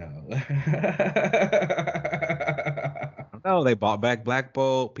 No. No, they bought back Black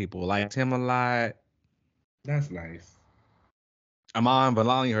Bolt. People liked him a lot. That's nice. Iman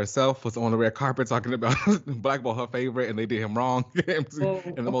Vellani herself was on the red carpet talking about Black Bolt, her favorite, and they did him wrong in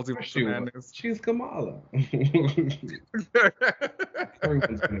the Multiverse of Madness. She's Kamala.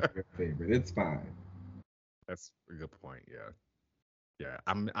 Everyone's gonna be her favorite. It's fine. That's a good point. Yeah.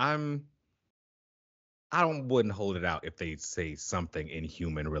 I wouldn't hold it out if they say something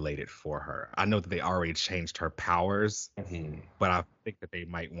Inhuman related for her. I know that they already changed her powers, but I think that they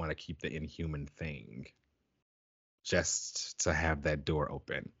might want to keep the Inhuman thing just to have that door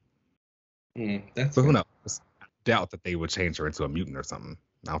open. But who knows? I doubt that they would change her into a mutant or something.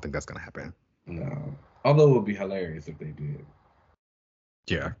 I don't think that's going to happen. No. Although it would be hilarious if they did.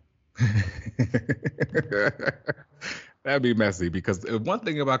 Yeah. That'd be messy because one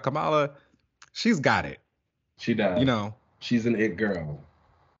thing about Kamala, she's got it. She does. You know, she's an it girl.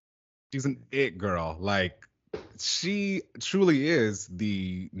 She's an it girl. Like, she truly is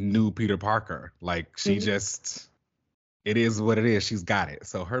the new Peter Parker. Like, she just, it is what it is. She's got it.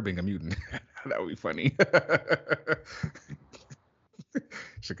 So her being a mutant, that would be funny.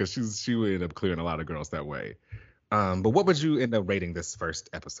 Because she would end up clearing a lot of girls that way. But what would you end up rating this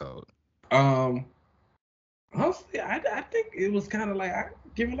first episode? Honestly, I think it was kind of like, I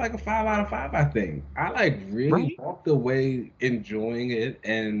give it like a 5 out of 5, I think. I like really walked away enjoying it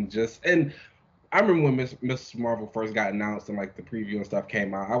and I remember when Miss Marvel first got announced and like the preview and stuff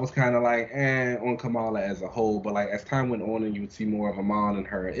came out, I was kind of like, on Kamala as a whole. But like as time went on and you would see more of Iman in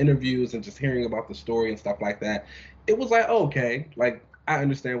her interviews and just hearing about the story and stuff like that, it was like, okay, like I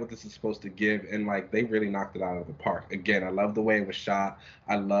understand what this is supposed to give, and like they really knocked it out of the park. Again, I love the way it was shot.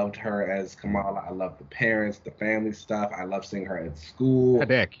 I loved her as Kamala. I love the parents, the family stuff. I love seeing her at school. Her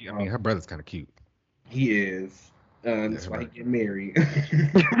dad, I mean, her brother's kind of cute. He is. That's why he get married.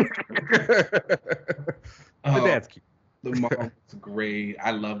 The dad's cute. The mom was great.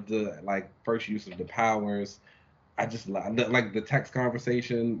 I loved the first use of the powers. I just love the text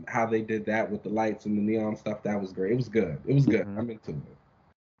conversation, how they did that with the lights and the neon stuff. That was great. It was good. I'm into it.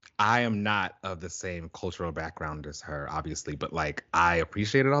 I am not of the same cultural background as her, obviously, but like I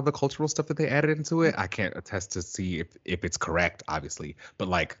appreciated all the cultural stuff that they added into it. I can't attest to see if it's correct, obviously, but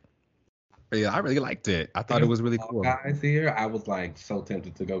like, yeah, I really liked it. I thought it was really cool. Guys here, I was like so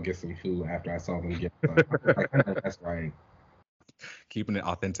tempted to go get some food after I saw them get some. I was like, I know that's right. Keeping it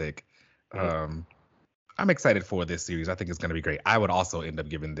authentic. I'm excited for this series. I think it's going to be great. I would also end up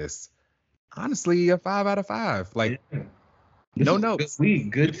giving this, honestly, a 5 out of 5. Like, no notes. Good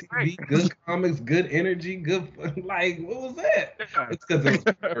TV, good comics, good energy, good. Like, what was that? It's because it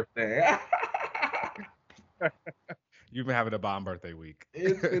was my birthday. You've been having a bomb birthday week.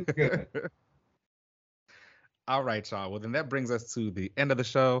 It's been good. All right, y'all. Well, then that brings us to the end of the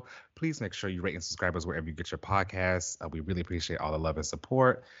show. Please make sure you rate and subscribe us wherever you get your podcasts. We really appreciate all the love and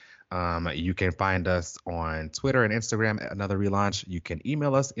support. You can find us on Twitter and Instagram at Another Relaunch. You can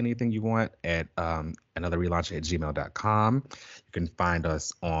email us anything you want at anotherrelaunch@gmail.com. You can find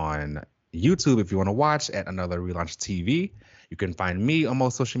us on YouTube if you want to watch at Another Relaunch TV. You can find me on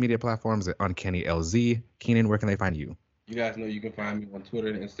most social media platforms at Uncanny LZ. Keenan, where can they find you? You guys know you can find me on Twitter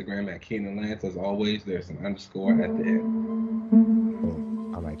and Instagram at Keenan Lance. As always, there's an underscore at the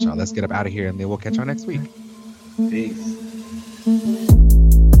end. All right, y'all. Let's get up out of here, and then we'll catch y'all next week. Peace.